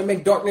there trying to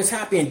make darkness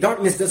happy, and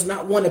darkness does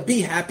not want to be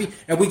happy,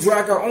 and we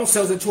drag our own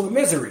selves into a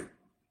misery.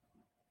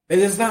 It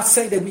does not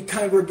say that we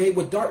congregate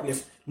with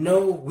darkness.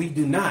 No, we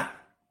do not.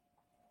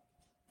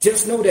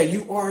 Just know that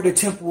you are the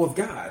temple of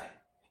God,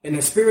 and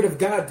the Spirit of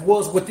God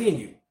dwells within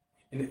you.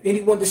 And if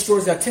anyone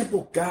destroys that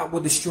temple, God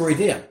will destroy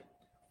them.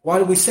 Why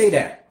do we say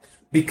that?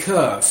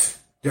 Because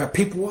there are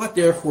people out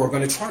there who are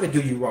going to try to do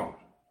you wrong.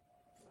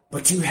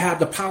 But you have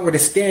the power to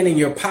stand in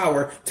your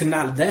power to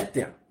not let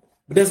them.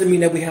 It doesn't mean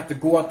that we have to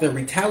go out there and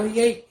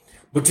retaliate,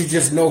 but you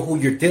just know who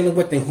you're dealing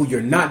with and who you're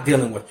not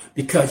dealing with,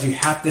 because you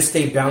have to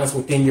stay balanced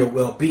within your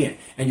well-being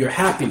and your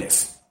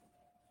happiness.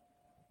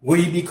 Will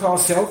you be called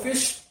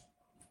selfish?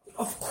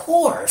 Of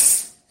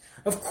course.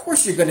 Of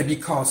course you're going to be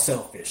called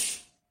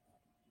selfish.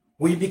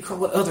 Will you be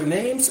called other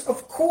names?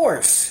 Of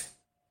course.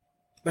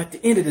 But at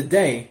the end of the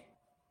day,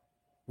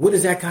 what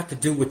does that got to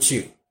do with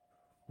you?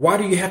 Why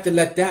do you have to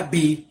let that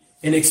be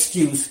an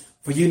excuse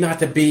for you not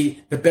to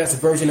be the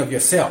best version of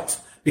yourselves?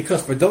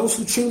 Because for those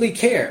who truly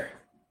care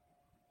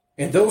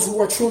and those who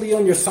are truly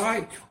on your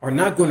side are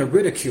not going to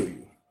ridicule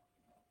you,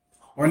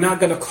 are not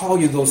going to call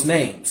you those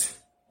names,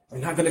 are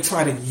not going to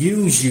try to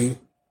use you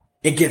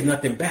and give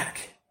nothing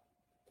back.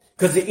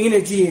 Because the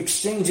energy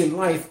exchange in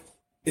life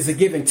is a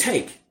give and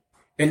take.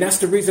 And that's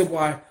the reason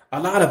why a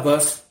lot of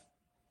us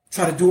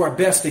try to do our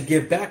best to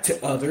give back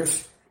to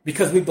others,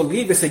 because we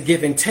believe it's a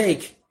give and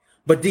take.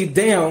 But deep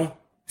down,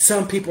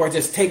 some people are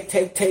just take,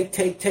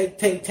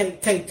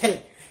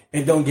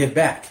 and don't give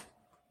back.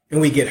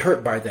 And we get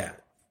hurt by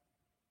that.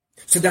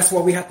 So that's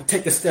why we have to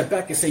take a step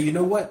back and say, you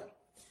know what?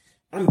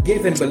 I'm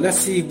giving, but let's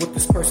see what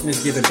this person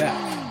is giving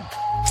back.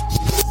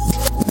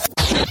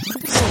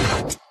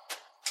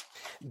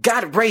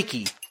 God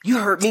Reiki. You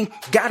heard me.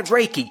 God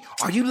Reiki.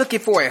 Are you looking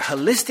for a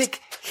holistic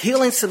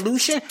healing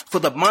solution for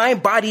the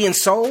mind, body, and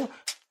soul?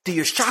 Do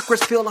your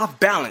chakras feel off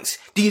balance?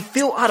 Do you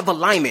feel out of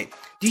alignment?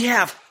 Do you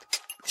have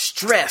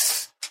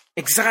stress,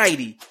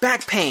 anxiety,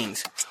 back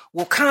pains?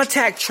 Well,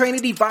 contact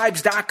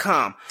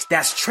TrinityVibes.com.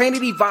 That's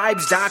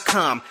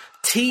TrinityVibes.com.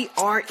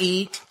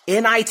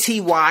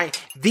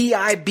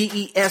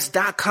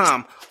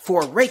 TrenityVibes.com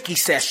for a Reiki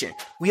session.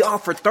 We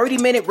offer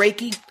 30-minute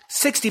Reiki,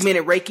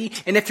 60-minute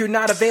Reiki, and if you're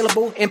not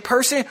available in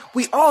person,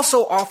 we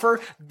also offer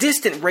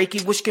distant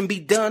Reiki, which can be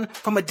done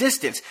from a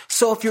distance.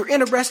 So if you're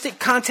interested,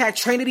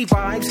 contact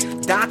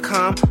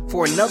TrinityVibes.com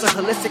for another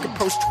holistic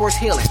approach towards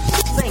healing.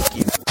 Thank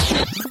you.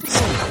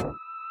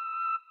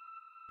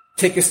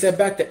 Take a step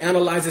back to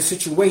analyze the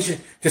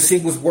situation to see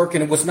what's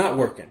working and what's not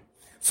working.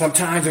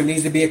 Sometimes there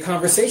needs to be a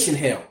conversation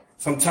held.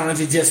 Sometimes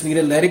you just need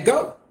to let it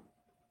go.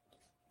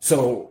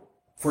 So,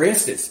 for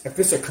instance, if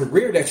it's a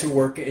career that you're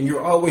working and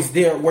you're always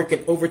there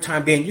working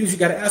overtime being used, you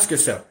got to ask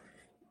yourself,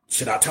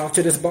 should I talk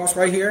to this boss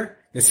right here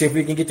and see if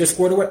we can get this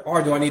squared away,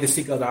 or do I need to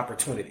seek other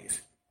opportunities?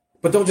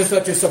 But don't just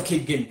let yourself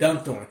keep getting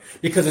dumped on,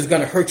 because it's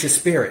going to hurt your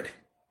spirit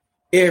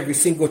every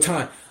single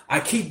time. I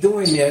keep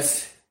doing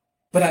this,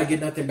 but I get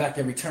nothing back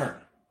in return.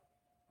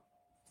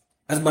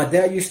 As my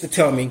dad used to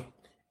tell me,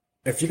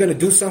 if you're going to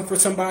do something for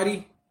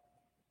somebody,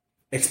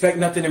 expect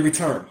nothing in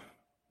return.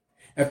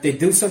 If they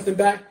do something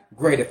back,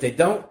 great. If they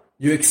don't,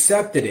 you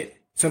accepted it.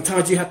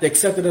 Sometimes you have to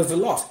accept it as a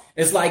loss.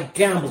 It's like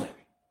gambling.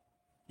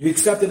 You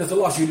accept it as a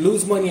loss. You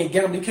lose money in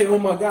gambling. You can't, oh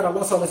my God, I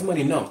lost all this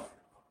money. No.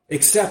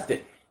 Accept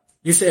it.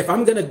 You say, if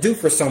I'm going to do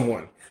for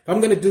someone, if I'm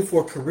going to do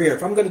for a career,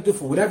 if I'm going to do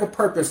for whatever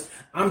purpose,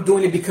 I'm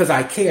doing it because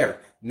I care,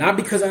 not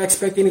because I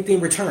expect anything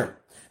in return.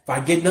 If I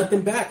get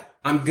nothing back,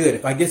 I'm good.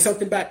 If I get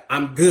something back,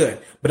 I'm good.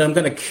 But I'm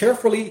going to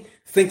carefully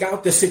think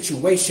out the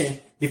situation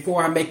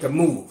before I make a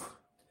move.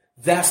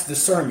 That's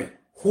discernment.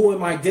 Who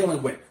am I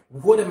dealing with?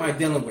 What am I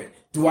dealing with?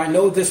 Do I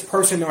know this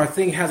person or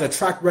thing has a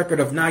track record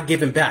of not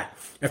giving back?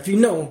 If you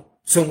know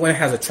someone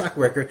has a track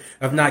record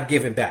of not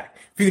giving back,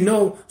 if you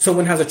know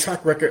someone has a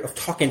track record of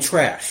talking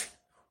trash,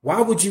 why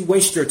would you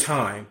waste your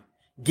time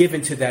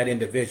giving to that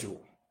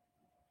individual?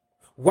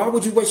 Why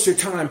would you waste your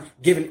time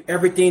giving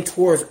everything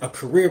towards a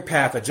career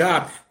path, a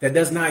job that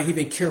does not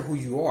even care who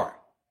you are?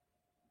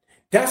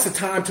 That's the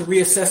time to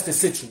reassess the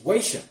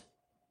situation.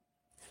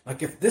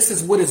 Like, if this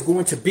is what it's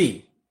going to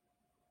be,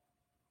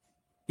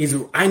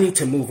 either I need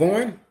to move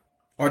on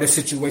or the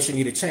situation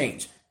need to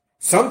change.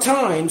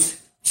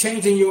 Sometimes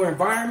changing your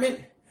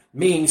environment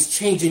means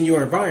changing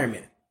your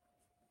environment.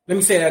 Let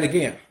me say that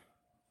again.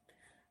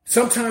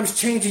 Sometimes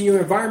changing your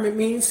environment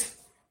means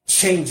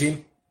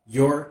changing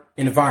your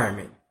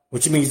environment,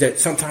 which means that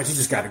sometimes you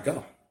just got to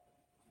go.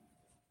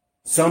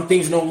 Some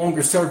things no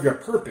longer serve your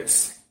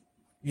purpose.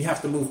 You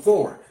have to move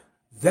forward.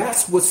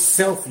 That's what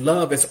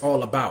self-love is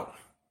all about.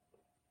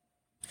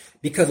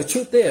 Because the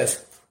truth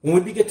is, when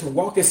we begin to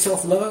walk in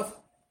self-love,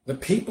 the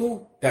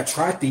people that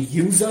tried to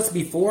use us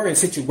before in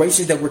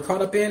situations that we're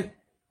caught up in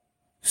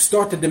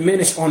start to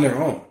diminish on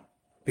their own.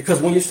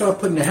 Because when you start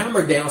putting the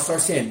hammer down,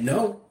 start saying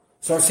no,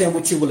 start saying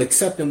what you will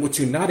accept and what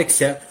you not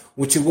accept,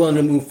 what you're willing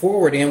to move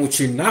forward in, what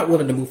you're not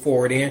willing to move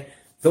forward in,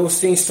 those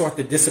things start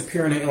to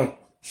disappear on their own.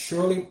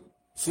 Surely,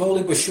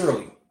 slowly but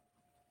surely.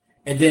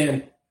 And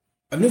then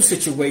a new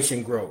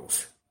situation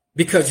grows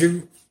because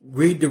you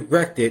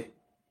redirected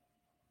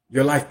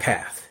your life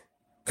path.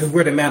 Because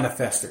we're the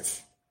manifestors.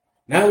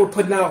 Now we're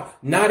putting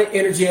out not the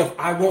energy of,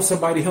 I want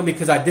somebody to help me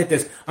because I did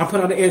this. I'm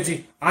putting out the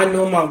energy, I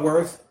know my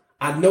worth.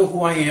 I know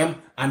who I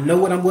am. I know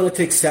what I'm willing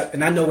to accept.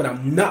 And I know what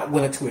I'm not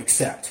willing to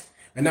accept.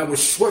 And I would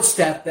short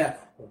step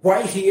that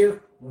right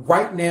here,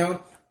 right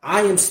now.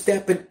 I am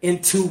stepping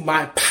into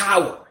my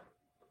power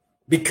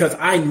because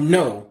I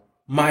know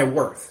my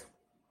worth.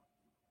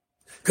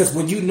 Because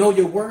when you know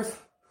your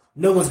worth,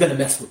 no one's going to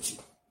mess with you.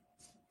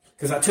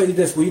 Because I tell you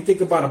this, when you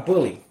think about a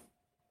bully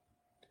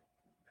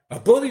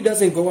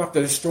doesn't go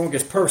after the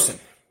strongest person.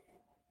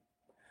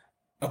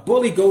 A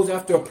bully goes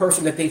after a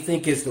person that they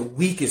think is the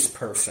weakest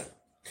person.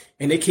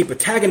 And they keep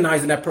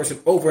antagonizing that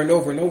person over and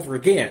over and over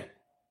again.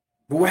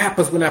 But what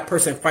happens when that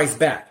person fights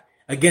back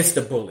against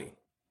the bully?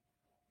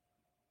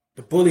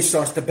 The bully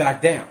starts to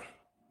back down.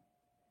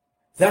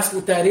 That's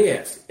what that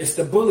is. It's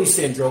the bully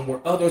syndrome,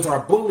 where others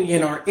are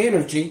bullying our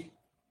energy,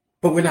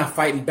 but we're not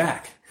fighting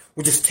back.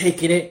 We're just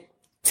taking it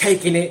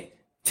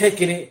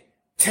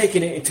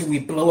until we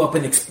blow up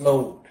and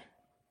explode.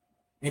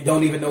 And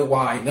don't even know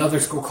why. And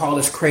others go call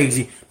us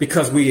crazy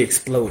because we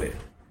exploded.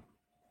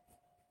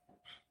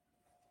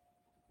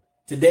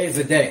 Today is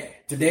the day.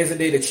 Today is the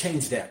day to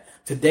change that.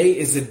 Today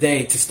is the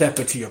day to step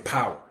into your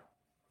power.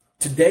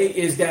 Today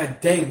is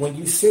that day when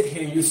you sit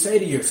here and you say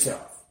to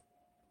yourself,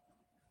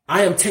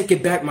 I am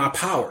taking back my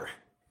power.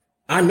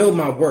 I know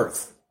my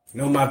worth,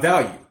 know my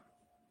value.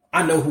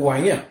 I know who I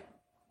am.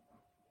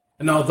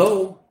 And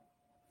although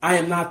I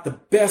am not the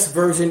best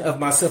version of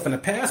myself in the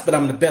past, but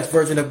I'm the best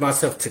version of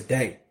myself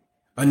today.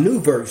 A new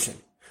version.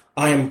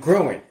 I am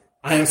growing.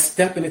 I am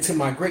stepping into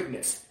my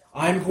greatness.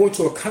 I am going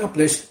to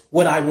accomplish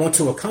what I want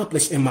to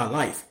accomplish in my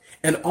life,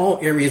 in all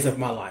areas of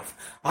my life.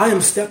 I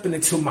am stepping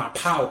into my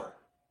power.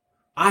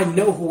 I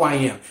know who I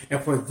am.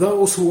 And for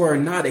those who are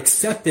not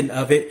accepting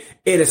of it,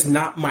 it is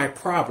not my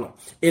problem.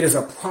 It is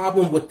a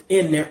problem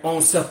within their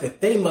own self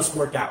that they must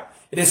work out.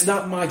 It is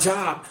not my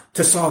job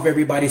to solve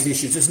everybody's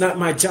issues. It's not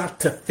my job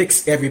to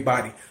fix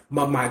everybody.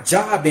 My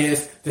job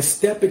is to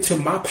step into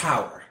my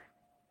power,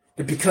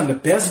 to become the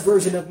best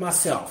version of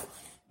myself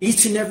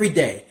each and every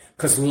day,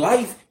 because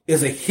life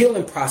is a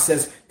healing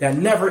process that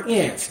never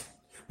ends.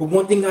 But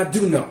one thing I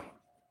do know,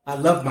 I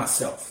love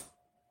myself.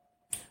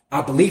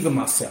 I believe in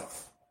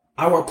myself.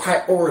 I will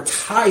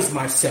prioritize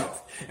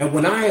myself. And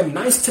when I am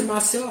nice to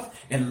myself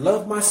and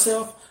love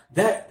myself,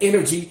 that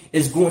energy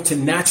is going to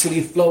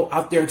naturally flow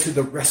out there to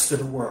the rest of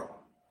the world.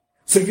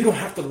 So you don't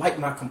have to like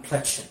my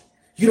complexion.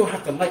 You don't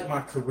have to like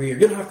my career.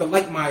 You don't have to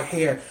like my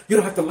hair. You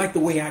don't have to like the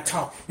way I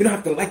talk. You don't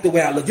have to like the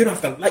way I look. You don't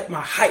have to like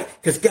my height.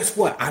 Because guess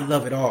what? I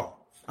love it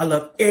all. I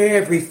love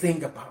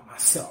everything about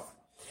myself.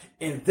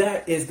 And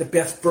that is the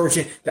best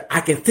version that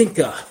I can think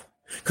of.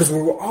 Because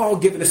we're all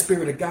given the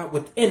Spirit of God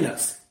within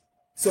us.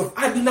 So if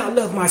I do not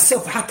love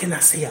myself, how can I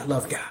say I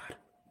love God?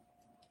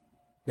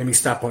 Let me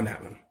stop on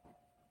that one.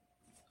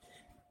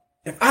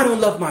 If I don't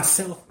love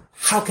myself,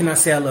 how can I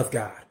say I love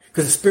God?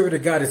 Because the Spirit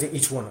of God is in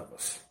each one of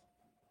us.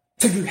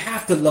 So you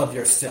have to love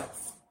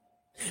yourself.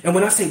 And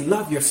when I say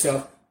love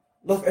yourself,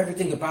 love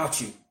everything about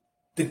you.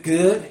 The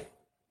good,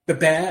 the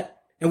bad,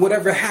 and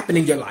whatever happened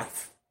in your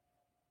life.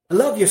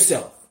 Love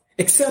yourself.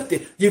 Accept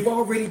it. You've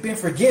already been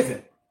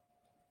forgiven.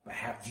 But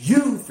have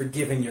you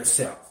forgiven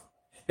yourself?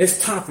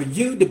 It's time for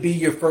you to be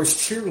your first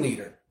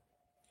cheerleader.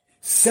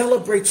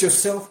 Celebrate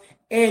yourself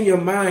and your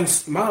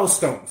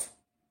milestones.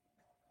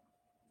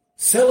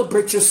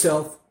 Celebrate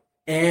yourself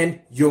and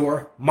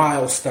your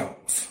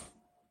milestones.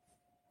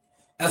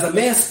 As a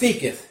man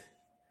speaketh,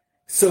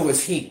 so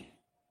is he.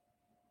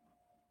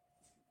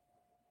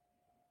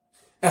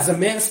 As a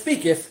man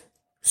speaketh,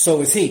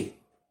 so is he.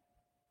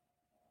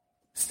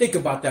 Think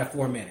about that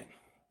for a minute.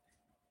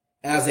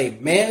 As a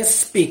man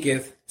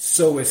speaketh,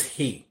 so is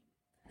he.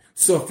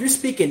 So if you're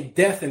speaking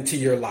death into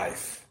your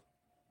life,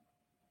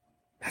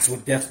 that's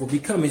what death will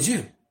become, is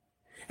you.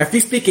 If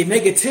you're speaking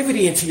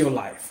negativity into your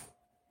life,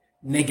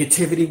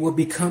 negativity will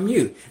become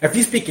you. If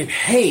you're speaking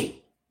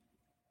hate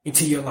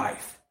into your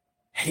life,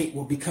 hate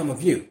will become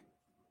of you.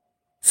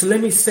 So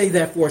let me say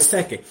that for a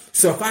second.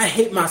 So if I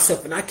hate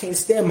myself and I can't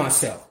stand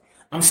myself,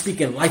 I'm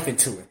speaking life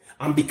into it.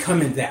 I'm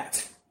becoming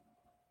that.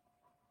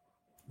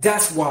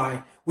 That's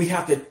why we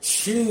have to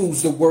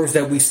choose the words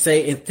that we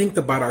say and think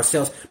about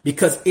ourselves,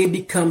 because it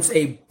becomes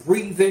a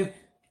breathing,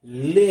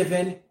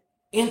 living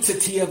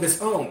entity of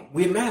its own.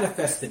 We're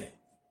manifesting it.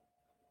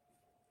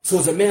 So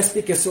as a man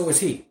speaketh, so is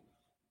he.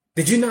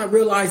 Did you not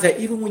realize that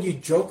even when you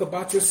joke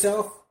about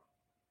yourself,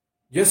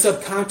 your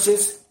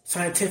subconscious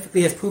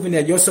scientifically has proven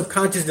that your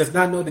subconscious does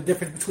not know the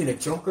difference between a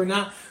joke or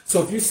not?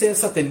 So if you say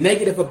something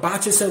negative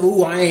about yourself,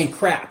 ooh, I ain't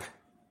crap,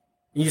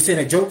 and you say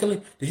that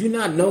jokingly, do you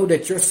not know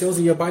that your cells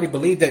in your body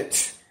believe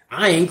that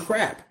I ain't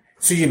crap?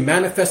 So you're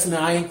manifesting the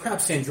I ain't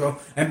crap syndrome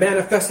and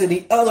manifesting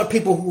the other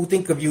people who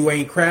think of you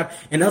ain't crap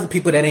and other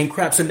people that ain't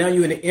crap. So now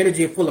you're in the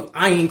energy full of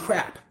I ain't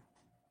crap.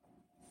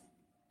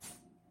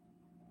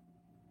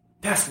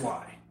 That's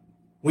why.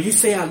 When you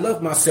say I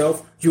love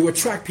myself, you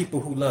attract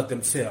people who love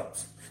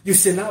themselves. You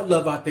send out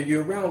love out there.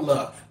 You're around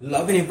love.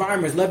 Loving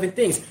environments, loving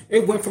things.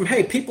 It went from,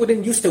 hey, people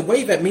didn't used to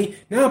wave at me.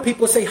 Now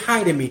people say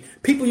hi to me.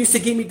 People used to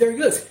give me dirty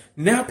looks.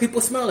 Now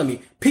people smile at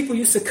me. People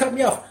used to cut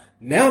me off.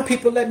 Now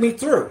people let me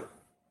through.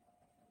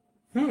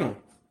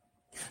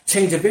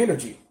 Change of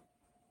energy.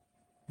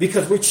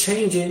 Because we're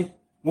changing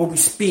when we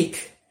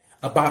speak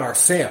about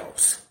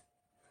ourselves.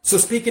 So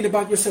speaking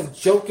about yourself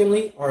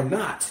jokingly or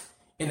not,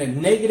 in a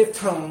negative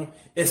tone,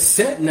 is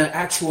setting an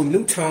actual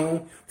new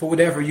tone for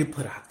whatever you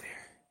put out there.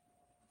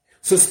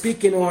 So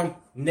speaking on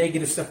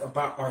negative stuff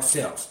about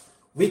ourselves,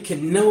 we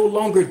can no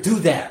longer do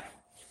that.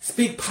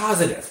 Speak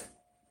positive.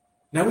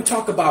 Now we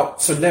talk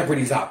about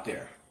celebrities out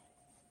there.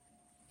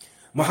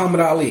 Muhammad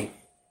Ali,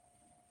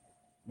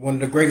 one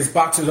of the greatest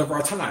boxers of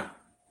our time.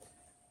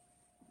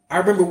 I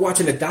remember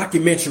watching a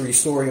documentary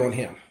story on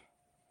him.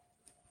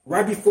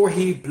 Right before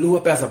he blew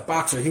up as a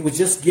boxer, he was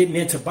just getting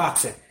into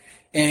boxing.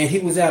 And he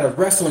was at a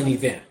wrestling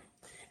event.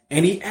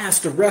 And he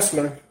asked the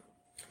wrestler,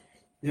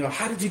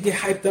 how did you get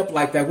hyped up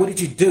like that? What did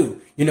you do?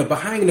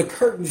 Behind the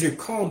curtains, you're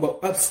calm, but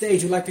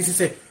upstage, you're like this. He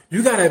said,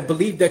 you got to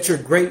believe that you're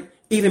great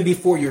even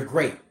before you're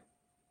great.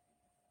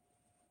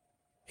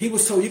 He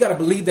was told, you got to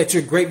believe that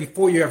you're great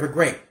before you're ever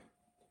great.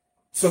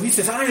 So he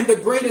says, I am the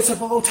greatest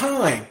of all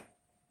time.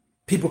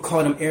 People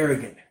called him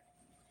arrogant.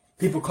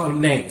 People called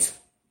him names.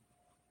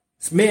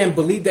 This man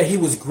believed that he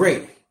was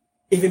great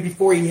even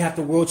before he had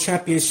the world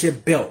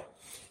championship belt.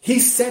 He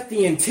set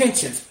the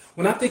intentions.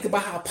 When I think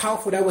about how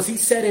powerful that was, he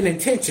set an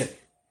intention.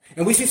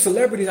 And we see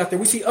celebrities out there.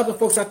 We see other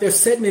folks out there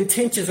setting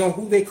intentions on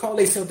who they call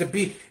themselves to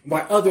be,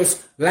 while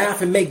others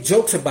laugh and make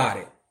jokes about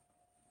it.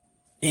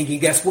 And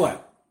guess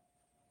what?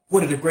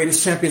 One of the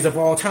greatest champions of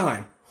all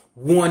time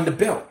won the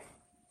belt.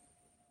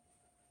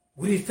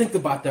 What do you think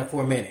about that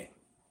for a minute?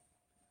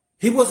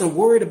 He wasn't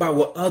worried about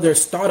what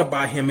others thought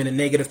about him in a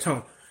negative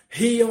tone.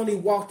 He only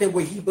walked in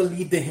where he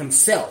believed in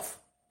himself.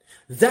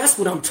 That's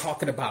what I'm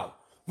talking about.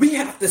 We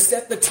have to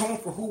set the tone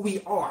for who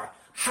we are.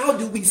 How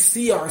do we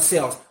see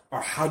ourselves,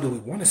 or how do we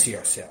want to see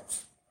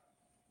ourselves?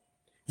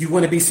 You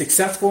want to be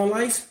successful in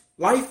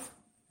life?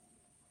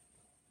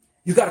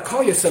 You got to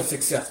call yourself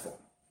successful.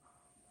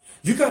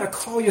 You got to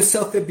call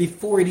yourself it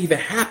before it even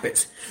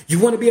happens. You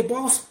want to be a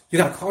boss? You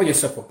got to call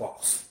yourself a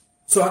boss.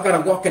 So I got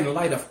to walk in the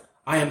light of,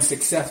 I am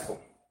successful.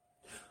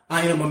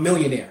 I am a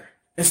millionaire.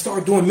 And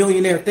start doing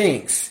millionaire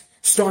things.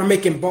 Start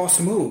making boss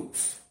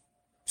moves.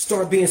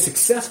 Start being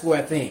successful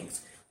at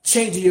things.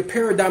 Changing your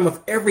paradigm of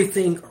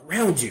everything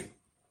around you.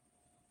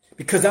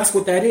 Because that's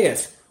what that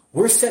is.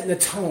 We're setting the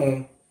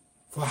tone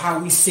for how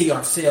we see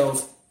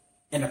ourselves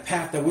and the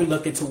path that we're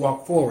looking to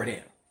walk forward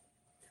in.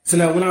 So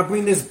now when I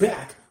bring this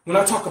back, when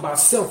I talk about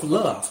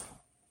self-love,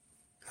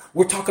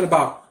 we're talking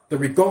about the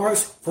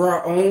regards for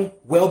our own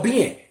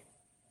well-being.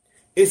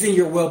 Isn't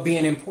your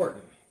well-being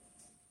important?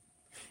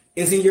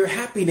 Isn't your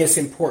happiness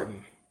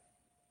important?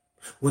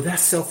 Well,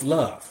 that's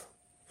self-love.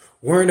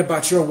 Worrying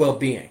about your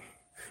well-being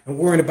and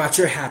worrying about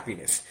your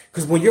happiness.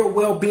 Because when your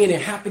well-being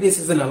and happiness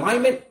is in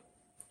alignment,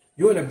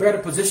 you're in a better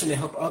position to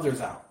help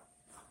others out.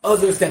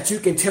 Others that you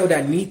can tell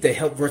that need the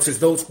help versus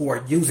those who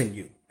are using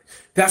you.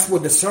 That's where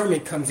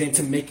discernment comes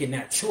into making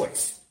that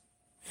choice.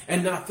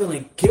 And not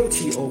feeling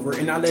guilty over it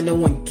and not letting no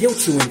one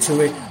guilt you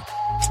into it.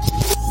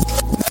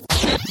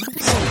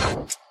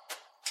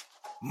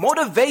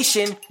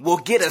 Motivation will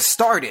get us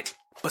started,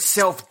 but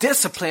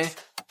self-discipline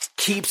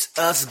keeps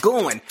us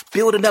going,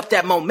 building up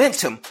that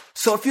momentum.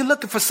 So if you're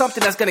looking for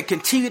something that's going to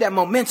continue that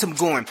momentum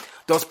going,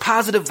 those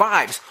positive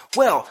vibes,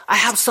 well, I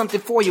have something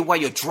for you while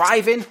you're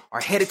driving or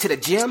headed to the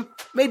gym,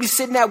 maybe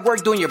sitting at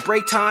work during your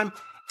break time.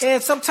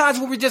 And sometimes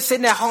when we're just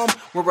sitting at home,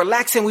 we're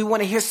relaxing, we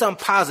want to hear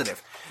something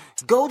positive.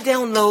 Go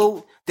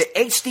download the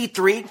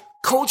HD3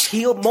 Coach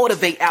Heal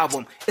Motivate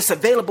album. It's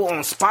available on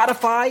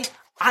Spotify,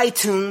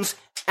 iTunes,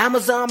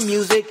 Amazon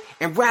Music,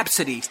 and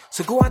Rhapsody.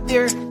 So go out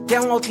there,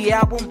 download the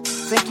album.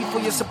 Thank you for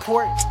your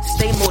support.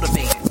 Stay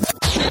motivated.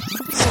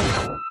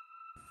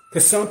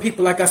 Because some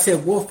people, like I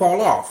said, will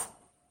fall off.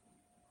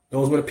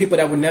 Those were the people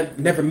that were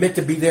never meant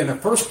to be there in the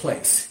first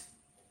place.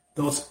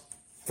 Those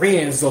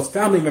friends, those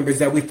family members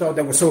that we thought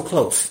that were so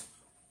close.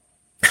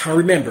 I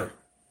remember,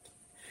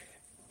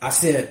 I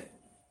said,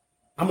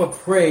 I'm going to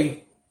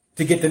pray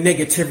to get the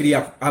negativity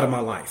out of my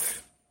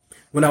life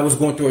when I was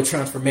going through a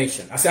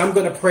transformation. I said, I'm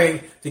going to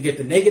pray to get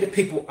the negative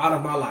people out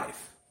of my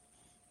life.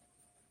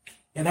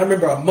 And I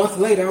remember a month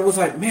later, I was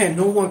like, man,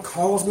 no one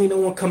calls me, no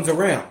one comes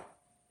around.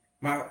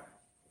 My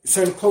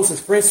certain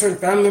closest friends, certain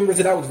family members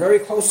that I was very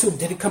close to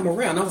didn't come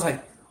around. I was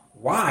like,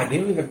 why? They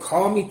didn't even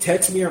call me,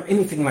 text me, or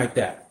anything like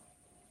that.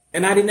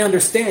 And I didn't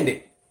understand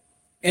it.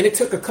 And it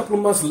took a couple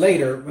of months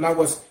later when I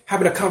was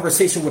having a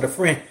conversation with a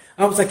friend.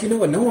 I was like, you know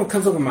what? No one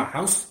comes over my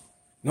house.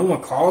 No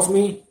one calls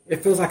me.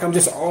 It feels like I'm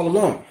just all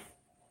alone.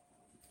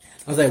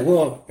 I was like,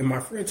 well, and my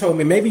friend told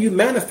me, maybe you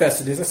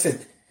manifested this. I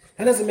said,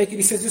 that doesn't make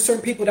any sense. There's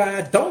certain people that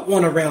I don't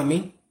want around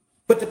me,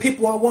 but the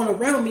people I want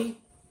around me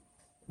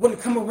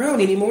wouldn't come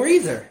around anymore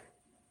either.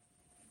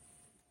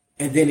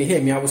 And then it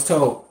hit me. I was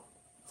told,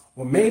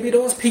 well, maybe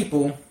those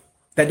people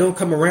that don't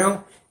come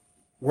around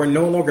were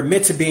no longer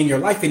meant to be in your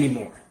life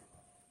anymore.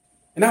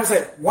 And I was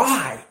like,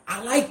 why?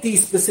 I like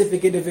these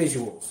specific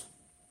individuals.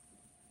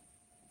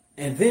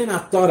 And then I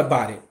thought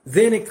about it.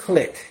 Then it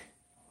clicked.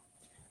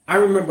 I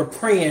remember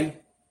praying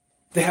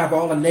to have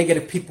all the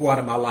negative people out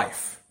of my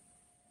life.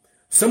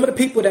 Some of the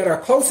people that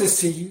are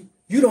closest to you,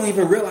 you don't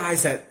even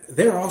realize that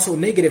they're also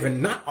negative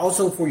and not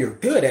also for your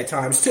good at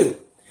times too.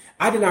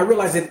 I did not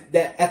realize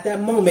that at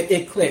that moment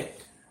it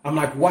clicked. I'm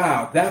like,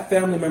 wow, that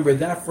family member,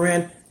 that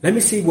friend, let me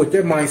see what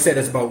their mindset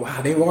is about.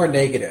 Wow, they are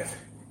negative.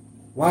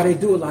 Why they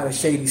do a lot of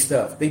shady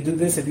stuff. They do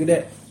this and do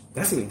that.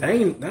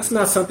 That's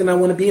not something I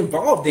want to be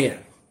involved in.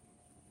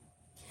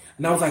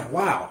 And I was like,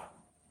 wow,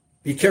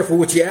 be careful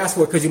what you ask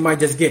for because you might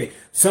just get it.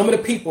 Some of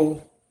the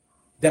people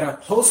that are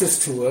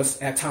closest to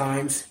us at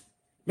times,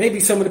 maybe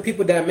some of the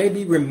people that may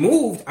be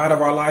removed out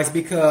of our lives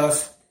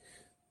because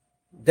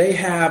they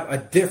have a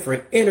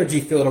different energy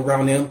field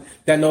around them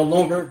that no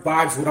longer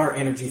vibes with our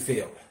energy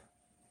field.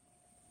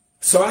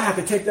 So I have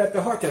to take that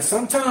to heart that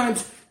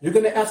sometimes you're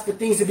going to ask for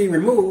things to be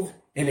removed,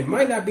 and it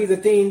might not be the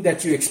thing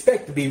that you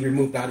expect to be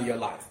removed out of your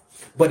life,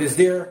 but it's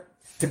there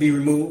to be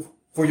removed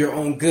for your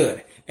own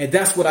good. And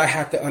that's what I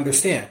have to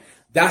understand.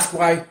 That's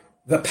why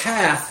the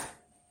path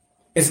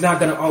is not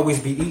going to always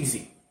be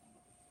easy.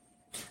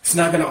 It's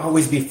not going to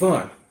always be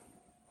fun.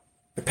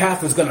 The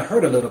path is going to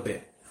hurt a little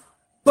bit,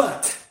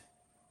 but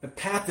the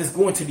path is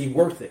going to be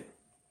worth it.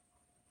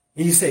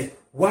 And you say,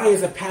 why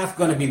is the path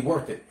going to be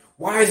worth it?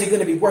 Why is it going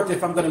to be worth it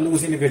if I'm going to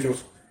lose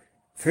individuals?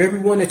 For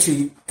everyone that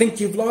you think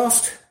you've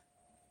lost,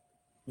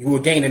 you will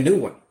gain a new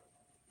one.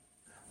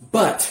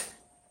 But,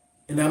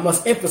 and I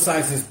must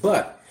emphasize this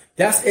but,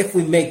 that's if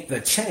we make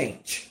the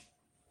change.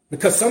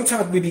 Because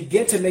sometimes we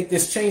begin to make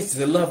this change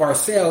to love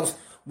ourselves,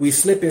 we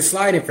slip and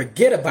slide and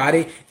forget about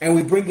it, and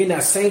we bring in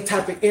that same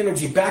type of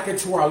energy back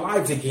into our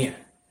lives again.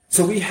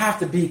 So we have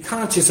to be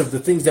conscious of the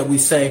things that we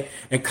say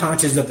and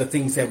conscious of the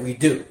things that we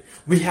do.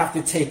 We have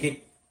to take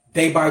it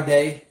day by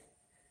day,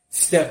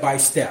 step by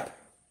step.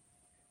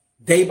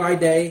 Day by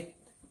day,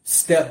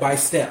 step by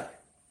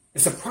step.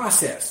 It's a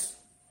process.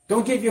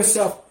 Don't give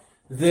yourself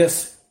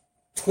this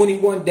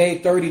 21-day,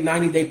 30,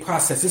 90-day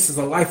process. This is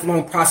a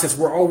lifelong process.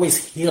 We're always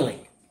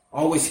healing,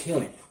 always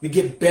healing. We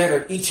get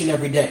better each and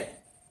every day.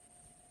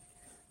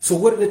 So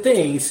what are the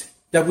things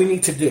that we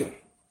need to do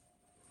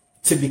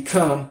to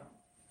become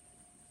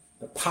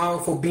the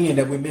powerful being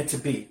that we're meant to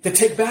be? To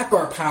take back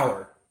our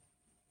power,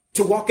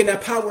 to walk in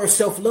that power of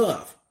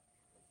self-love.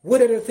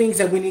 What are the things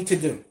that we need to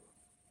do?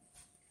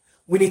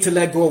 We need to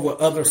let go of what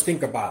others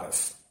think about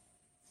us.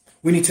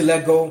 We need to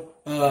let go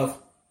of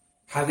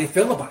how they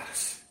feel about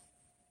us.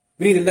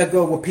 We need to let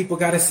go of what people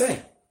got to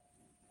say.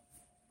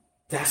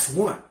 That's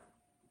one.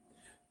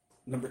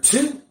 Number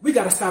two, we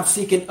got to stop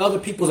seeking other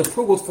people's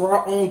approvals for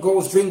our own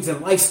goals, dreams,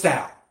 and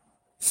lifestyle.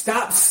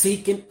 Stop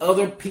seeking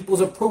other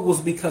people's approvals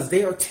because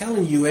they are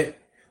telling you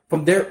it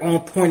from their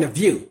own point of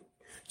view.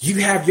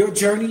 You have your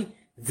journey,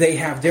 they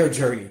have their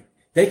journey.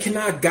 They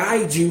cannot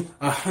guide you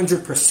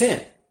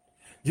 100%.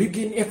 You're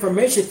getting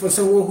information from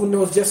someone who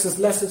knows just as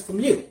less as from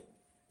you.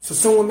 So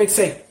someone may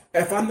say,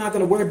 if I'm not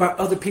going to worry about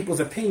other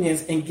people's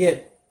opinions and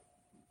get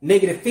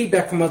negative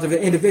feedback from other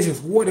individuals,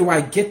 where do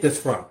I get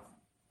this from?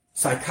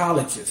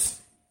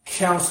 Psychologists,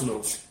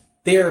 counselors,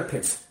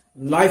 therapists,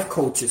 life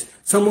coaches.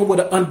 Someone with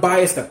an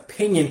unbiased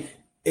opinion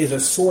is a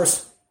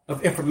source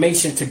of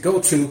information to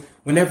go to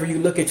whenever you're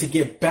looking to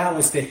get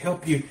balance, to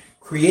help you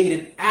create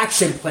an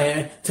action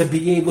plan to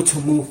be able to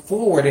move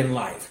forward in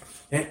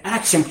life. An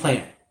action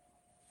plan.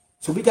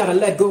 So we got to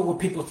let go of what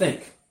people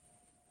think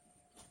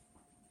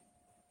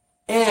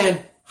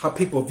and how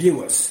people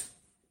view us.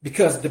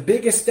 Because the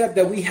biggest step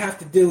that we have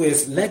to do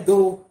is let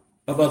go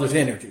of others'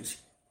 energies.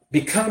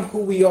 Become who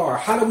we are.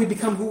 How do we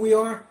become who we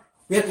are?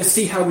 We have to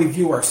see how we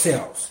view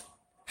ourselves.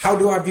 How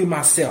do I view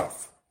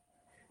myself?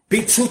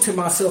 Be true to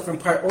myself and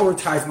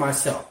prioritize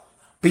myself.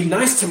 Be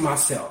nice to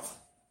myself.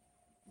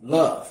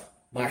 Love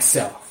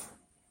myself.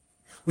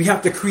 We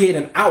have to create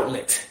an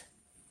outlet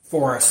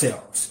for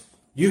ourselves.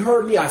 You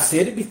heard me, I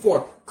said it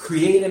before.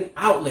 Create an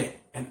outlet,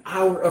 an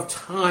hour of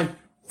time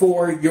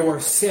for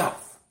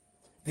yourself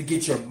to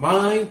get your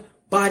mind,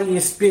 body,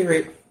 and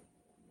spirit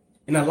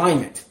in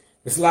alignment.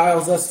 This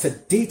allows us to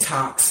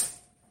detox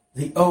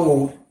the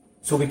old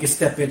so we can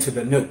step into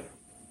the new.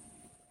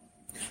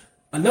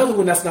 Another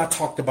one that's not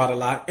talked about a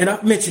lot, and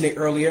I've mentioned it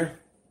earlier,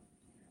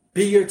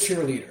 be your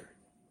cheerleader.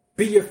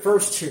 Be your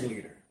first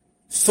cheerleader.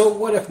 So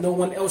what if no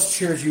one else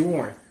cheers you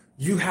on?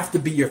 You have to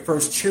be your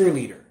first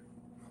cheerleader,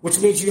 which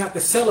means you have to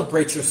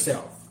celebrate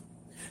yourself.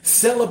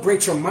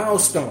 Celebrate your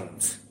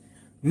milestones.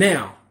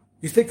 Now,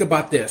 you think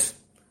about this.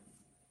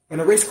 On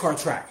a race car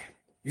track,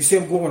 you see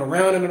them going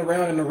around and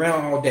around and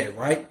around all day,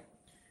 right?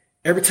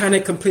 Every time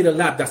they complete a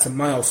lap, that's a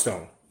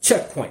milestone.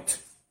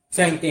 Checkpoint.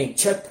 Same thing.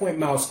 Checkpoint,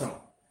 milestone.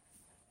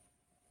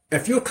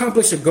 If you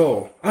accomplish a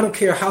goal, I don't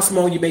care how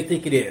small you may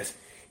think it is.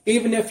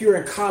 Even if you're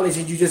in college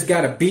and you just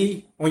got a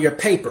B on your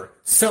paper,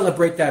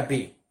 celebrate that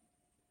B.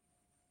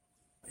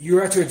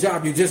 You're at your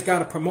job, you just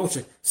got a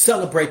promotion,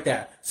 celebrate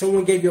that.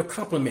 Someone gave you a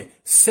compliment,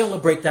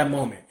 celebrate that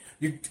moment.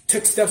 You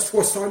took steps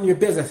towards starting your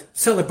business,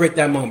 celebrate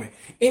that moment.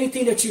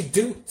 Anything that you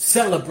do,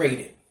 celebrate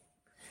it.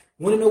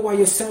 Want to know why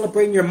you're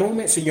celebrating your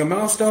moments and your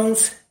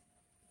milestones?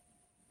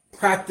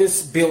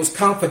 Practice builds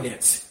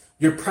confidence.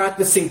 You're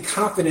practicing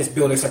confidence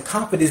builder. It's a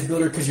confidence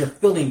builder because you're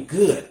feeling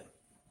good.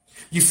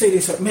 You say to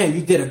yourself, man,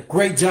 you did a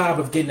great job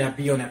of getting that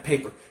B on that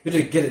paper. You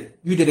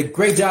did a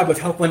great job of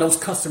helping those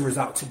customers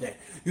out today.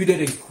 You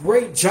did a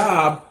great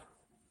job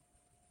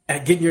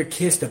at getting your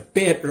kids to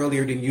bed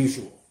earlier than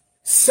usual.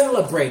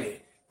 Celebrate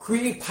it.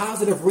 Create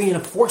positive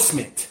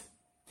reinforcement.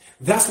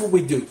 That's what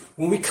we do.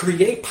 When we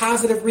create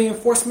positive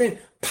reinforcement,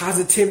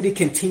 positivity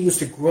continues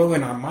to grow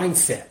in our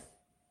mindset.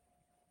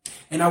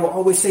 And I will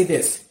always say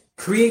this,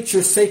 create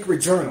your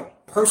sacred journal.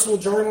 Personal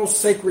journal,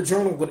 sacred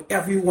journal,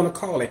 whatever you want to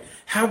call it.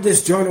 Have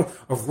this journal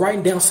of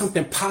writing down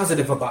something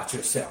positive about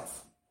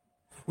yourself.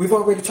 We've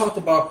already talked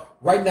about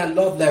writing that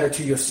love letter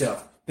to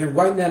yourself, then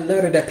writing that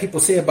letter that people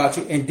say about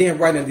you, and then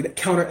writing a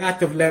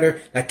counteractive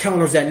letter that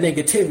counters that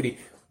negativity.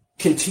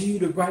 Continue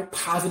to write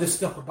positive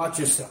stuff about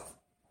yourself.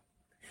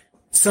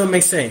 Some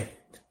may say,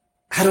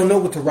 I don't know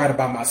what to write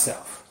about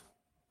myself.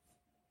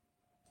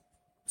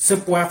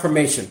 Simple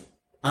affirmation.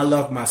 I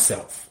love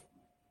myself.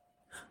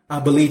 I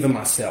believe in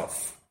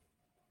myself.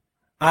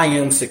 I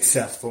am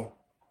successful.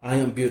 I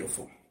am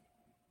beautiful.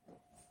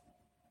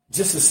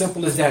 Just as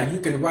simple as that. You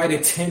can write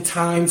it 10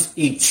 times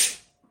each.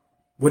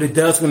 What it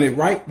does when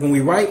we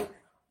write,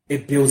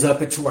 it builds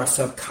up into our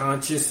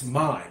subconscious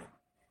mind.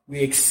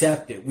 We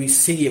accept it. We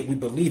see it. We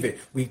believe it.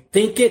 We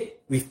think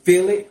it. We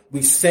feel it.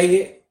 We say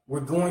it.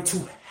 We're going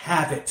to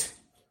have it.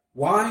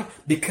 Why?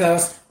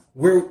 Because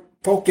we're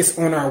focused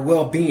on our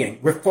well-being.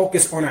 We're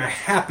focused on our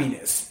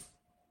happiness.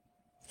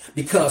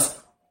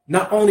 Because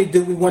not only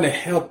do we want to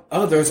help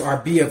others or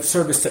be of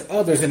service to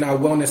others in our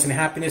wellness and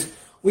happiness,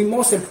 we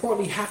most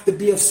importantly have to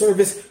be of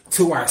service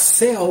to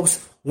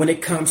ourselves when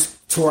it comes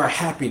to our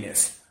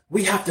happiness.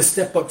 We have to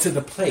step up to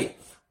the plate.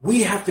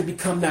 We have to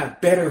become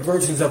that better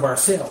versions of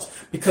ourselves.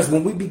 Because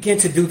when we begin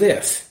to do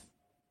this,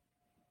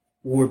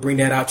 we'll bring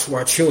that out to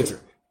our children,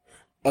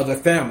 other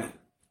family,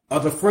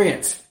 other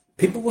friends.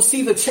 People will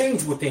see the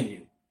change within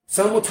you.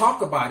 Some will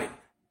talk about it.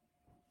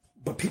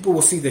 But people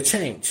will see the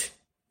change.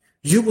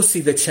 You will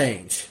see the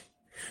change.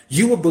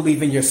 You will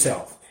believe in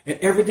yourself, and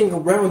everything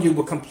around you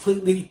will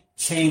completely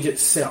change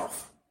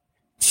itself.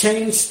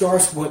 Change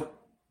starts with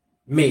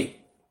me,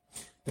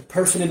 the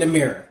person in the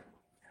mirror.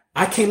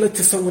 I can't look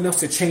to someone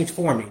else to change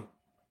for me.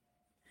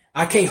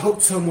 I can't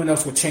hope someone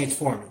else will change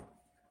for me.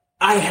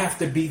 I have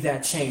to be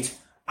that change.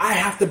 I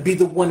have to be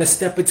the one to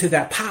step into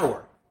that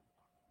power.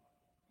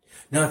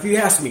 Now, if you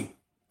ask me,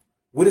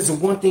 what is the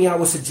one thing I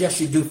would suggest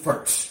you do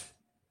first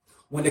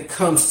when it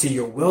comes to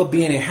your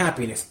well-being and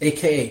happiness,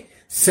 aka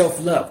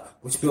self-love,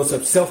 which builds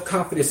up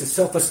self-confidence and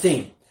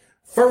self-esteem?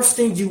 First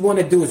thing you want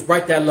to do is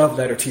write that love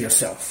letter to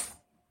yourself.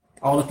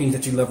 All the things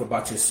that you love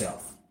about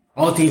yourself.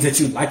 All the things that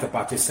you like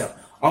about yourself.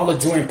 All the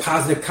joy and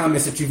positive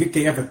comments that you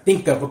can ever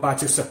think of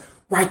about yourself.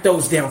 Write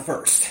those down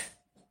first.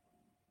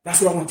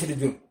 That's what I want you to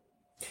do.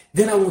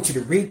 Then I want you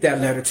to read that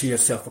letter to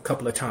yourself a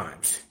couple of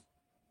times.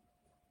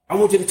 I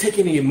want you to take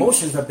in the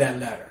emotions of that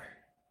letter.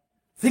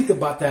 Think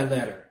about that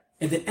letter.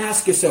 And then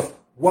ask yourself,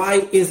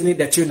 why isn't it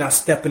that you're not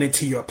stepping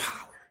into your power?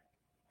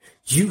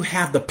 You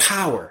have the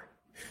power.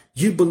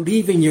 You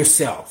believe in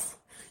yourself.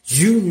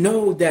 You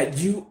know that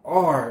you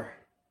are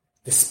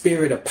the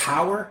spirit of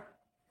power,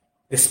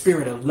 the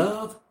spirit of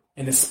love,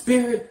 and the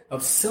spirit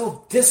of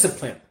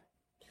self-discipline.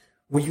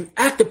 When you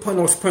act upon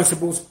those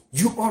principles,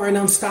 you are an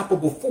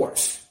unstoppable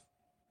force.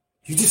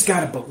 You just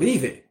got to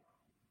believe it.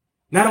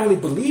 Not only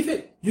believe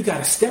it, you got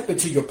to step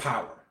into your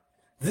power.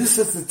 This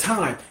is the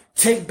time.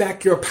 Take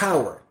back your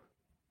power.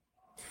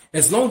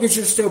 As long as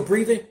you're still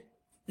breathing,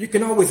 you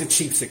can always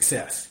achieve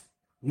success.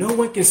 No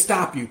one can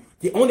stop you.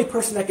 The only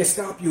person that can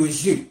stop you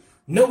is you.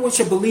 No one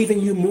should believe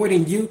in you more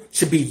than you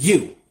should be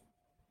you.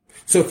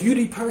 So if you're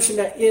the person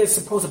that is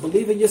supposed to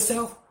believe in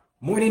yourself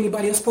more than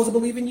anybody else supposed to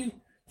believe in you,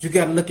 you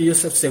got to look at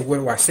yourself and say, where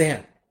do I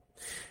stand?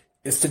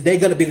 Is today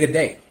going to be the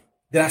day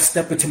that I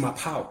step into my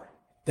power?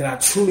 That I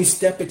truly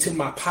step into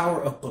my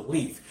power of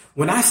belief?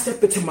 When I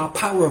step into my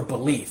power of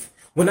belief,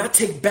 when I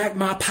take back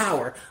my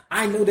power,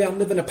 I know that I'm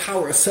living a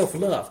power of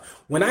self-love.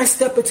 When I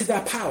step into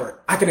that power,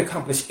 I can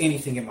accomplish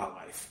anything in my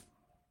life.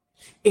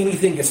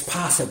 Anything is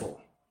possible.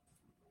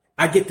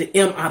 I get the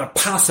M out of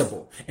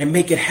possible and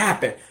make it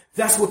happen.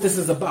 That's what this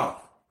is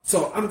about.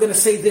 So I'm going to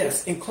say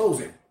this in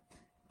closing.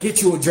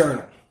 Get you a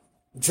journal.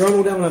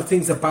 Journal down the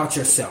things about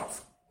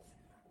yourself.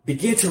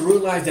 Begin to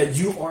realize that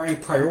you are a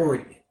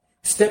priority.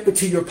 Step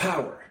into your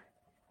power.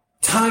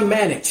 Time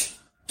manage.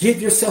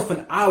 Give yourself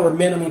an hour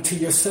minimum to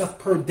yourself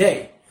per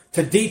day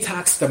to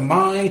detox the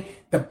mind,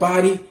 the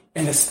body,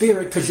 and the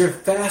spirit, because you're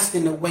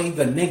fasting away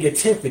the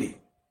negativity.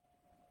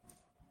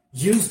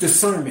 Use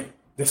discernment.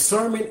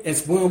 Discernment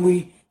is when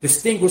we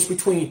distinguish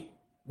between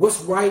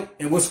what's right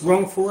and what's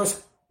wrong for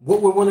us,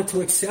 what we're willing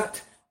to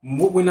accept, and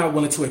what we're not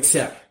willing to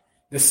accept.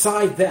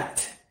 Decide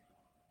that.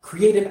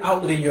 Create an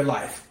outlet in your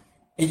life,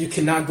 and you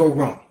cannot go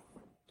wrong.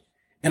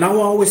 And I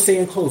will always say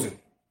in closing,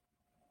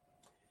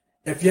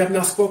 if you have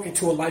not spoken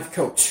to a life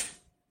coach,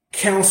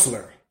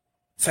 counselor,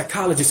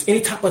 psychologist, any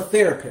type of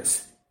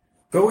therapist,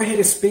 go ahead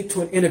and speak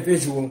to an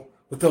individual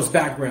with those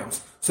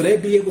backgrounds so they'll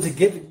be able to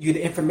give you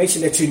the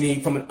information that you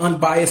need from an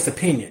unbiased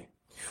opinion.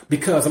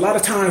 Because a lot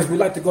of times we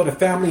like to go to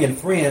family and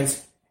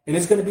friends, and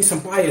there's going to be some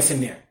bias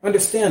in there.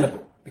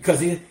 Understandable, because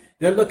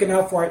they're looking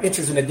out for our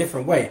interests in a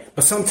different way.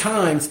 But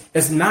sometimes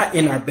it's not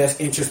in our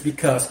best interest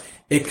because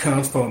it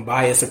comes from a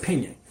biased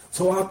opinion.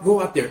 So I'll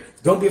go out there.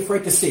 Don't be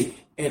afraid to see.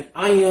 And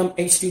I am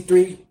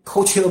HD3,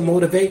 Coach Hill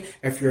Motivate.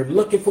 If you're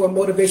looking for a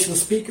motivational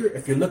speaker,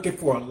 if you're looking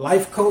for a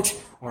life coach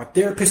or a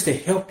therapist to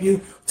help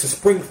you to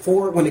spring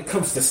forward when it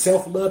comes to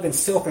self-love and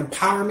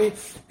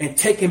self-empowerment and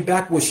taking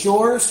back what's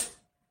yours,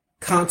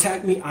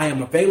 contact me. I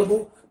am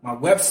available. My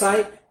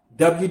website,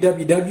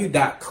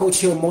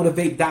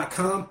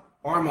 www.coachhillmotivate.com,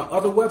 or my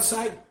other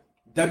website,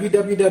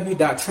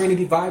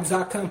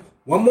 www.trinityvibes.com.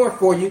 One more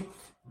for you,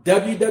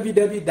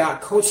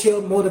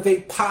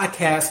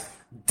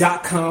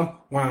 www.coachhillmotivatepodcast.com,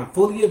 where I'm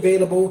fully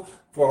available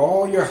for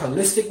all your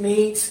holistic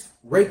needs,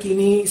 Reiki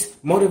needs,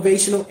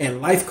 motivational,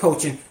 and life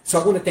coaching. So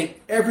I want to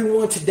thank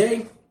everyone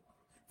today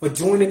for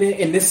joining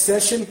in this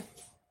session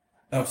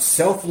of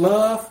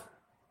self-love,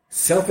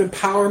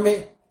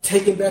 self-empowerment,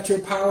 taking back your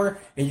power,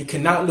 and you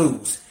cannot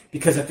lose.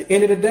 Because at the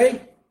end of the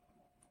day,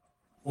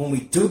 when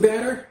we do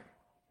better,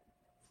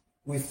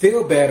 we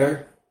feel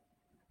better,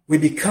 we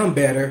become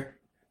better,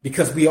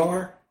 because we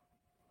are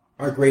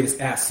our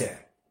greatest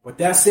asset. With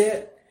that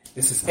said,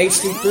 this is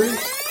HD3,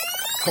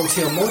 Coach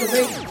Hill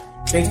Motivate.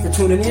 Thanks for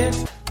tuning in.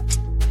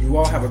 You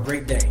all have a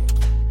great day.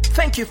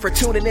 Thank you for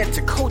tuning in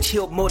to Coach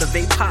Hill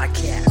Motivate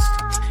Podcast.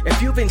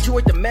 If you've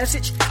enjoyed the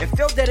message and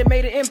felt that it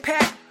made an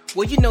impact,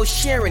 well, you know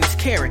sharing is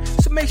caring.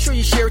 So make sure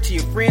you share it to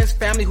your friends,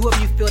 family,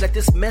 whoever you feel that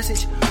this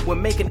message will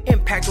make an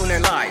impact on their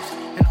lives.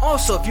 And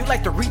also, if you'd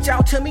like to reach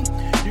out to me,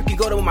 you can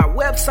go to my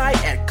website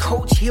at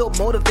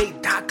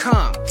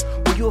CoachHillMotivate.com,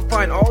 where you'll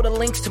find all the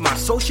links to my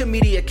social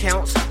media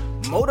accounts,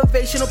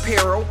 motivational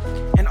apparel,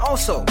 and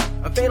also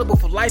available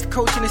for life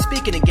coaching and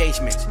speaking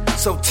engagements.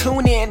 So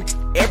tune in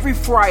every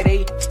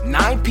Friday,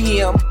 9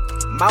 p.m.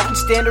 Mountain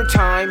Standard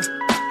Time,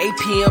 8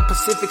 p.m.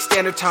 Pacific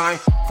Standard Time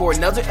for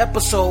another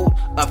episode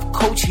of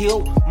Coach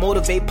Hill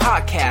Motivate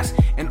Podcast.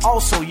 And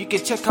also, you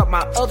can check out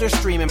my other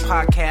streaming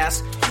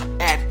podcasts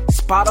at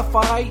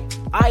Spotify,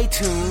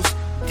 iTunes,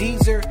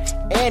 Deezer,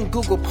 and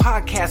Google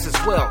Podcasts as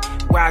well,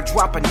 where I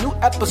drop a new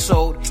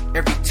episode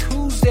every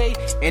Tuesday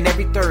and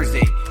every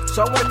Thursday.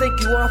 So I want to thank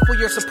you all for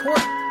your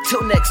support.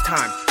 Till next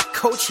time,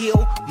 Coach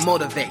Hill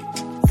Motivate.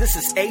 This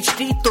is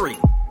HD3.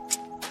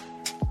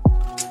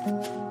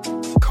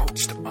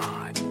 Coach the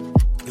mind,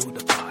 heal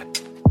the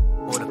body,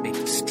 motivate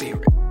the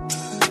spirit.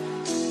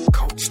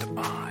 Coach the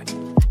mind,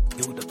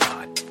 heal the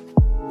body,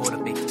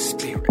 motivate the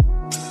spirit.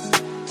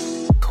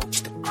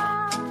 Coach the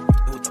mind,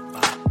 heal the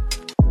body,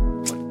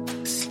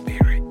 motivate the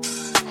spirit.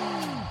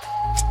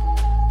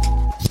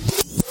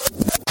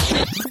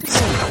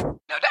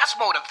 Now that's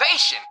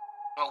motivation.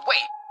 No,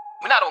 wait,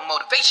 we're not on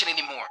motivation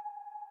anymore.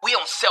 We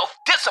on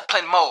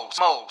self-discipline mode.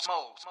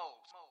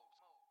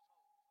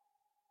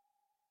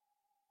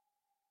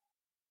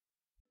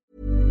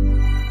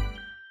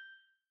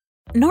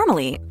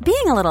 Normally,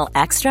 being a little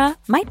extra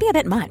might be a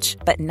bit much,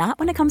 but not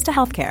when it comes to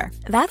healthcare.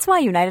 That's why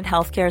United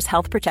Healthcare's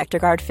Health Protector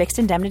Guard fixed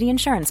indemnity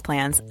insurance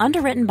plans,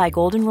 underwritten by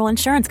Golden Rule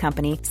Insurance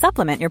Company,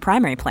 supplement your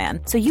primary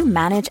plan so you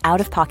manage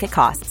out-of-pocket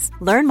costs.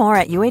 Learn more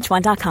at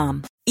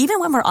uh1.com.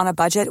 Even when we're on a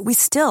budget, we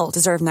still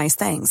deserve nice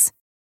things.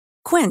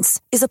 Quince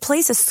is a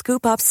place to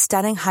scoop up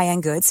stunning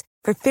high-end goods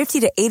for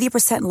 50 to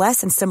 80% less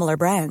than similar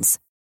brands.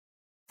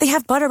 They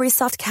have buttery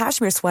soft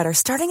cashmere sweaters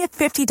starting at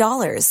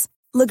 $50,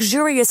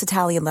 luxurious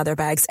Italian leather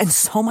bags, and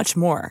so much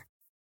more.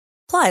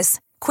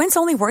 Plus, Quince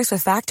only works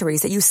with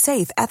factories that use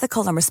safe,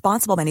 ethical, and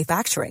responsible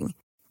manufacturing.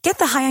 Get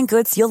the high-end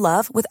goods you'll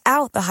love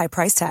without the high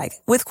price tag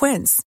with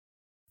Quince.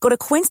 Go to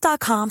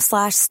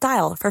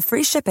quince.com/style for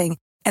free shipping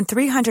and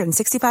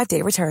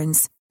 365-day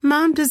returns.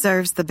 Mom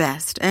deserves the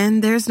best,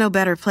 and there's no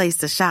better place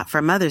to shop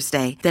for Mother's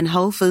Day than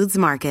Whole Foods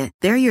Market.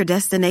 They're your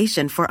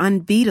destination for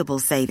unbeatable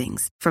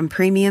savings, from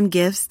premium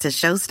gifts to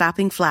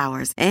show-stopping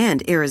flowers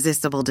and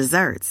irresistible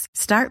desserts.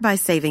 Start by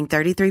saving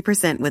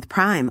 33% with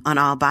Prime on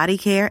all body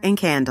care and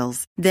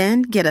candles.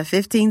 Then get a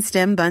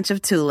 15-stem bunch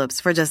of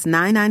tulips for just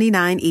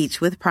 $9.99 each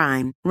with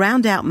Prime.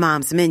 Round out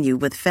Mom's menu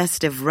with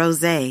festive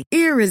rosé,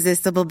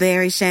 irresistible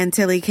berry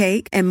chantilly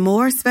cake, and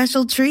more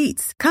special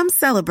treats. Come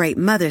celebrate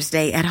Mother's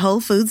Day at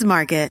Whole Foods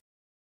Market.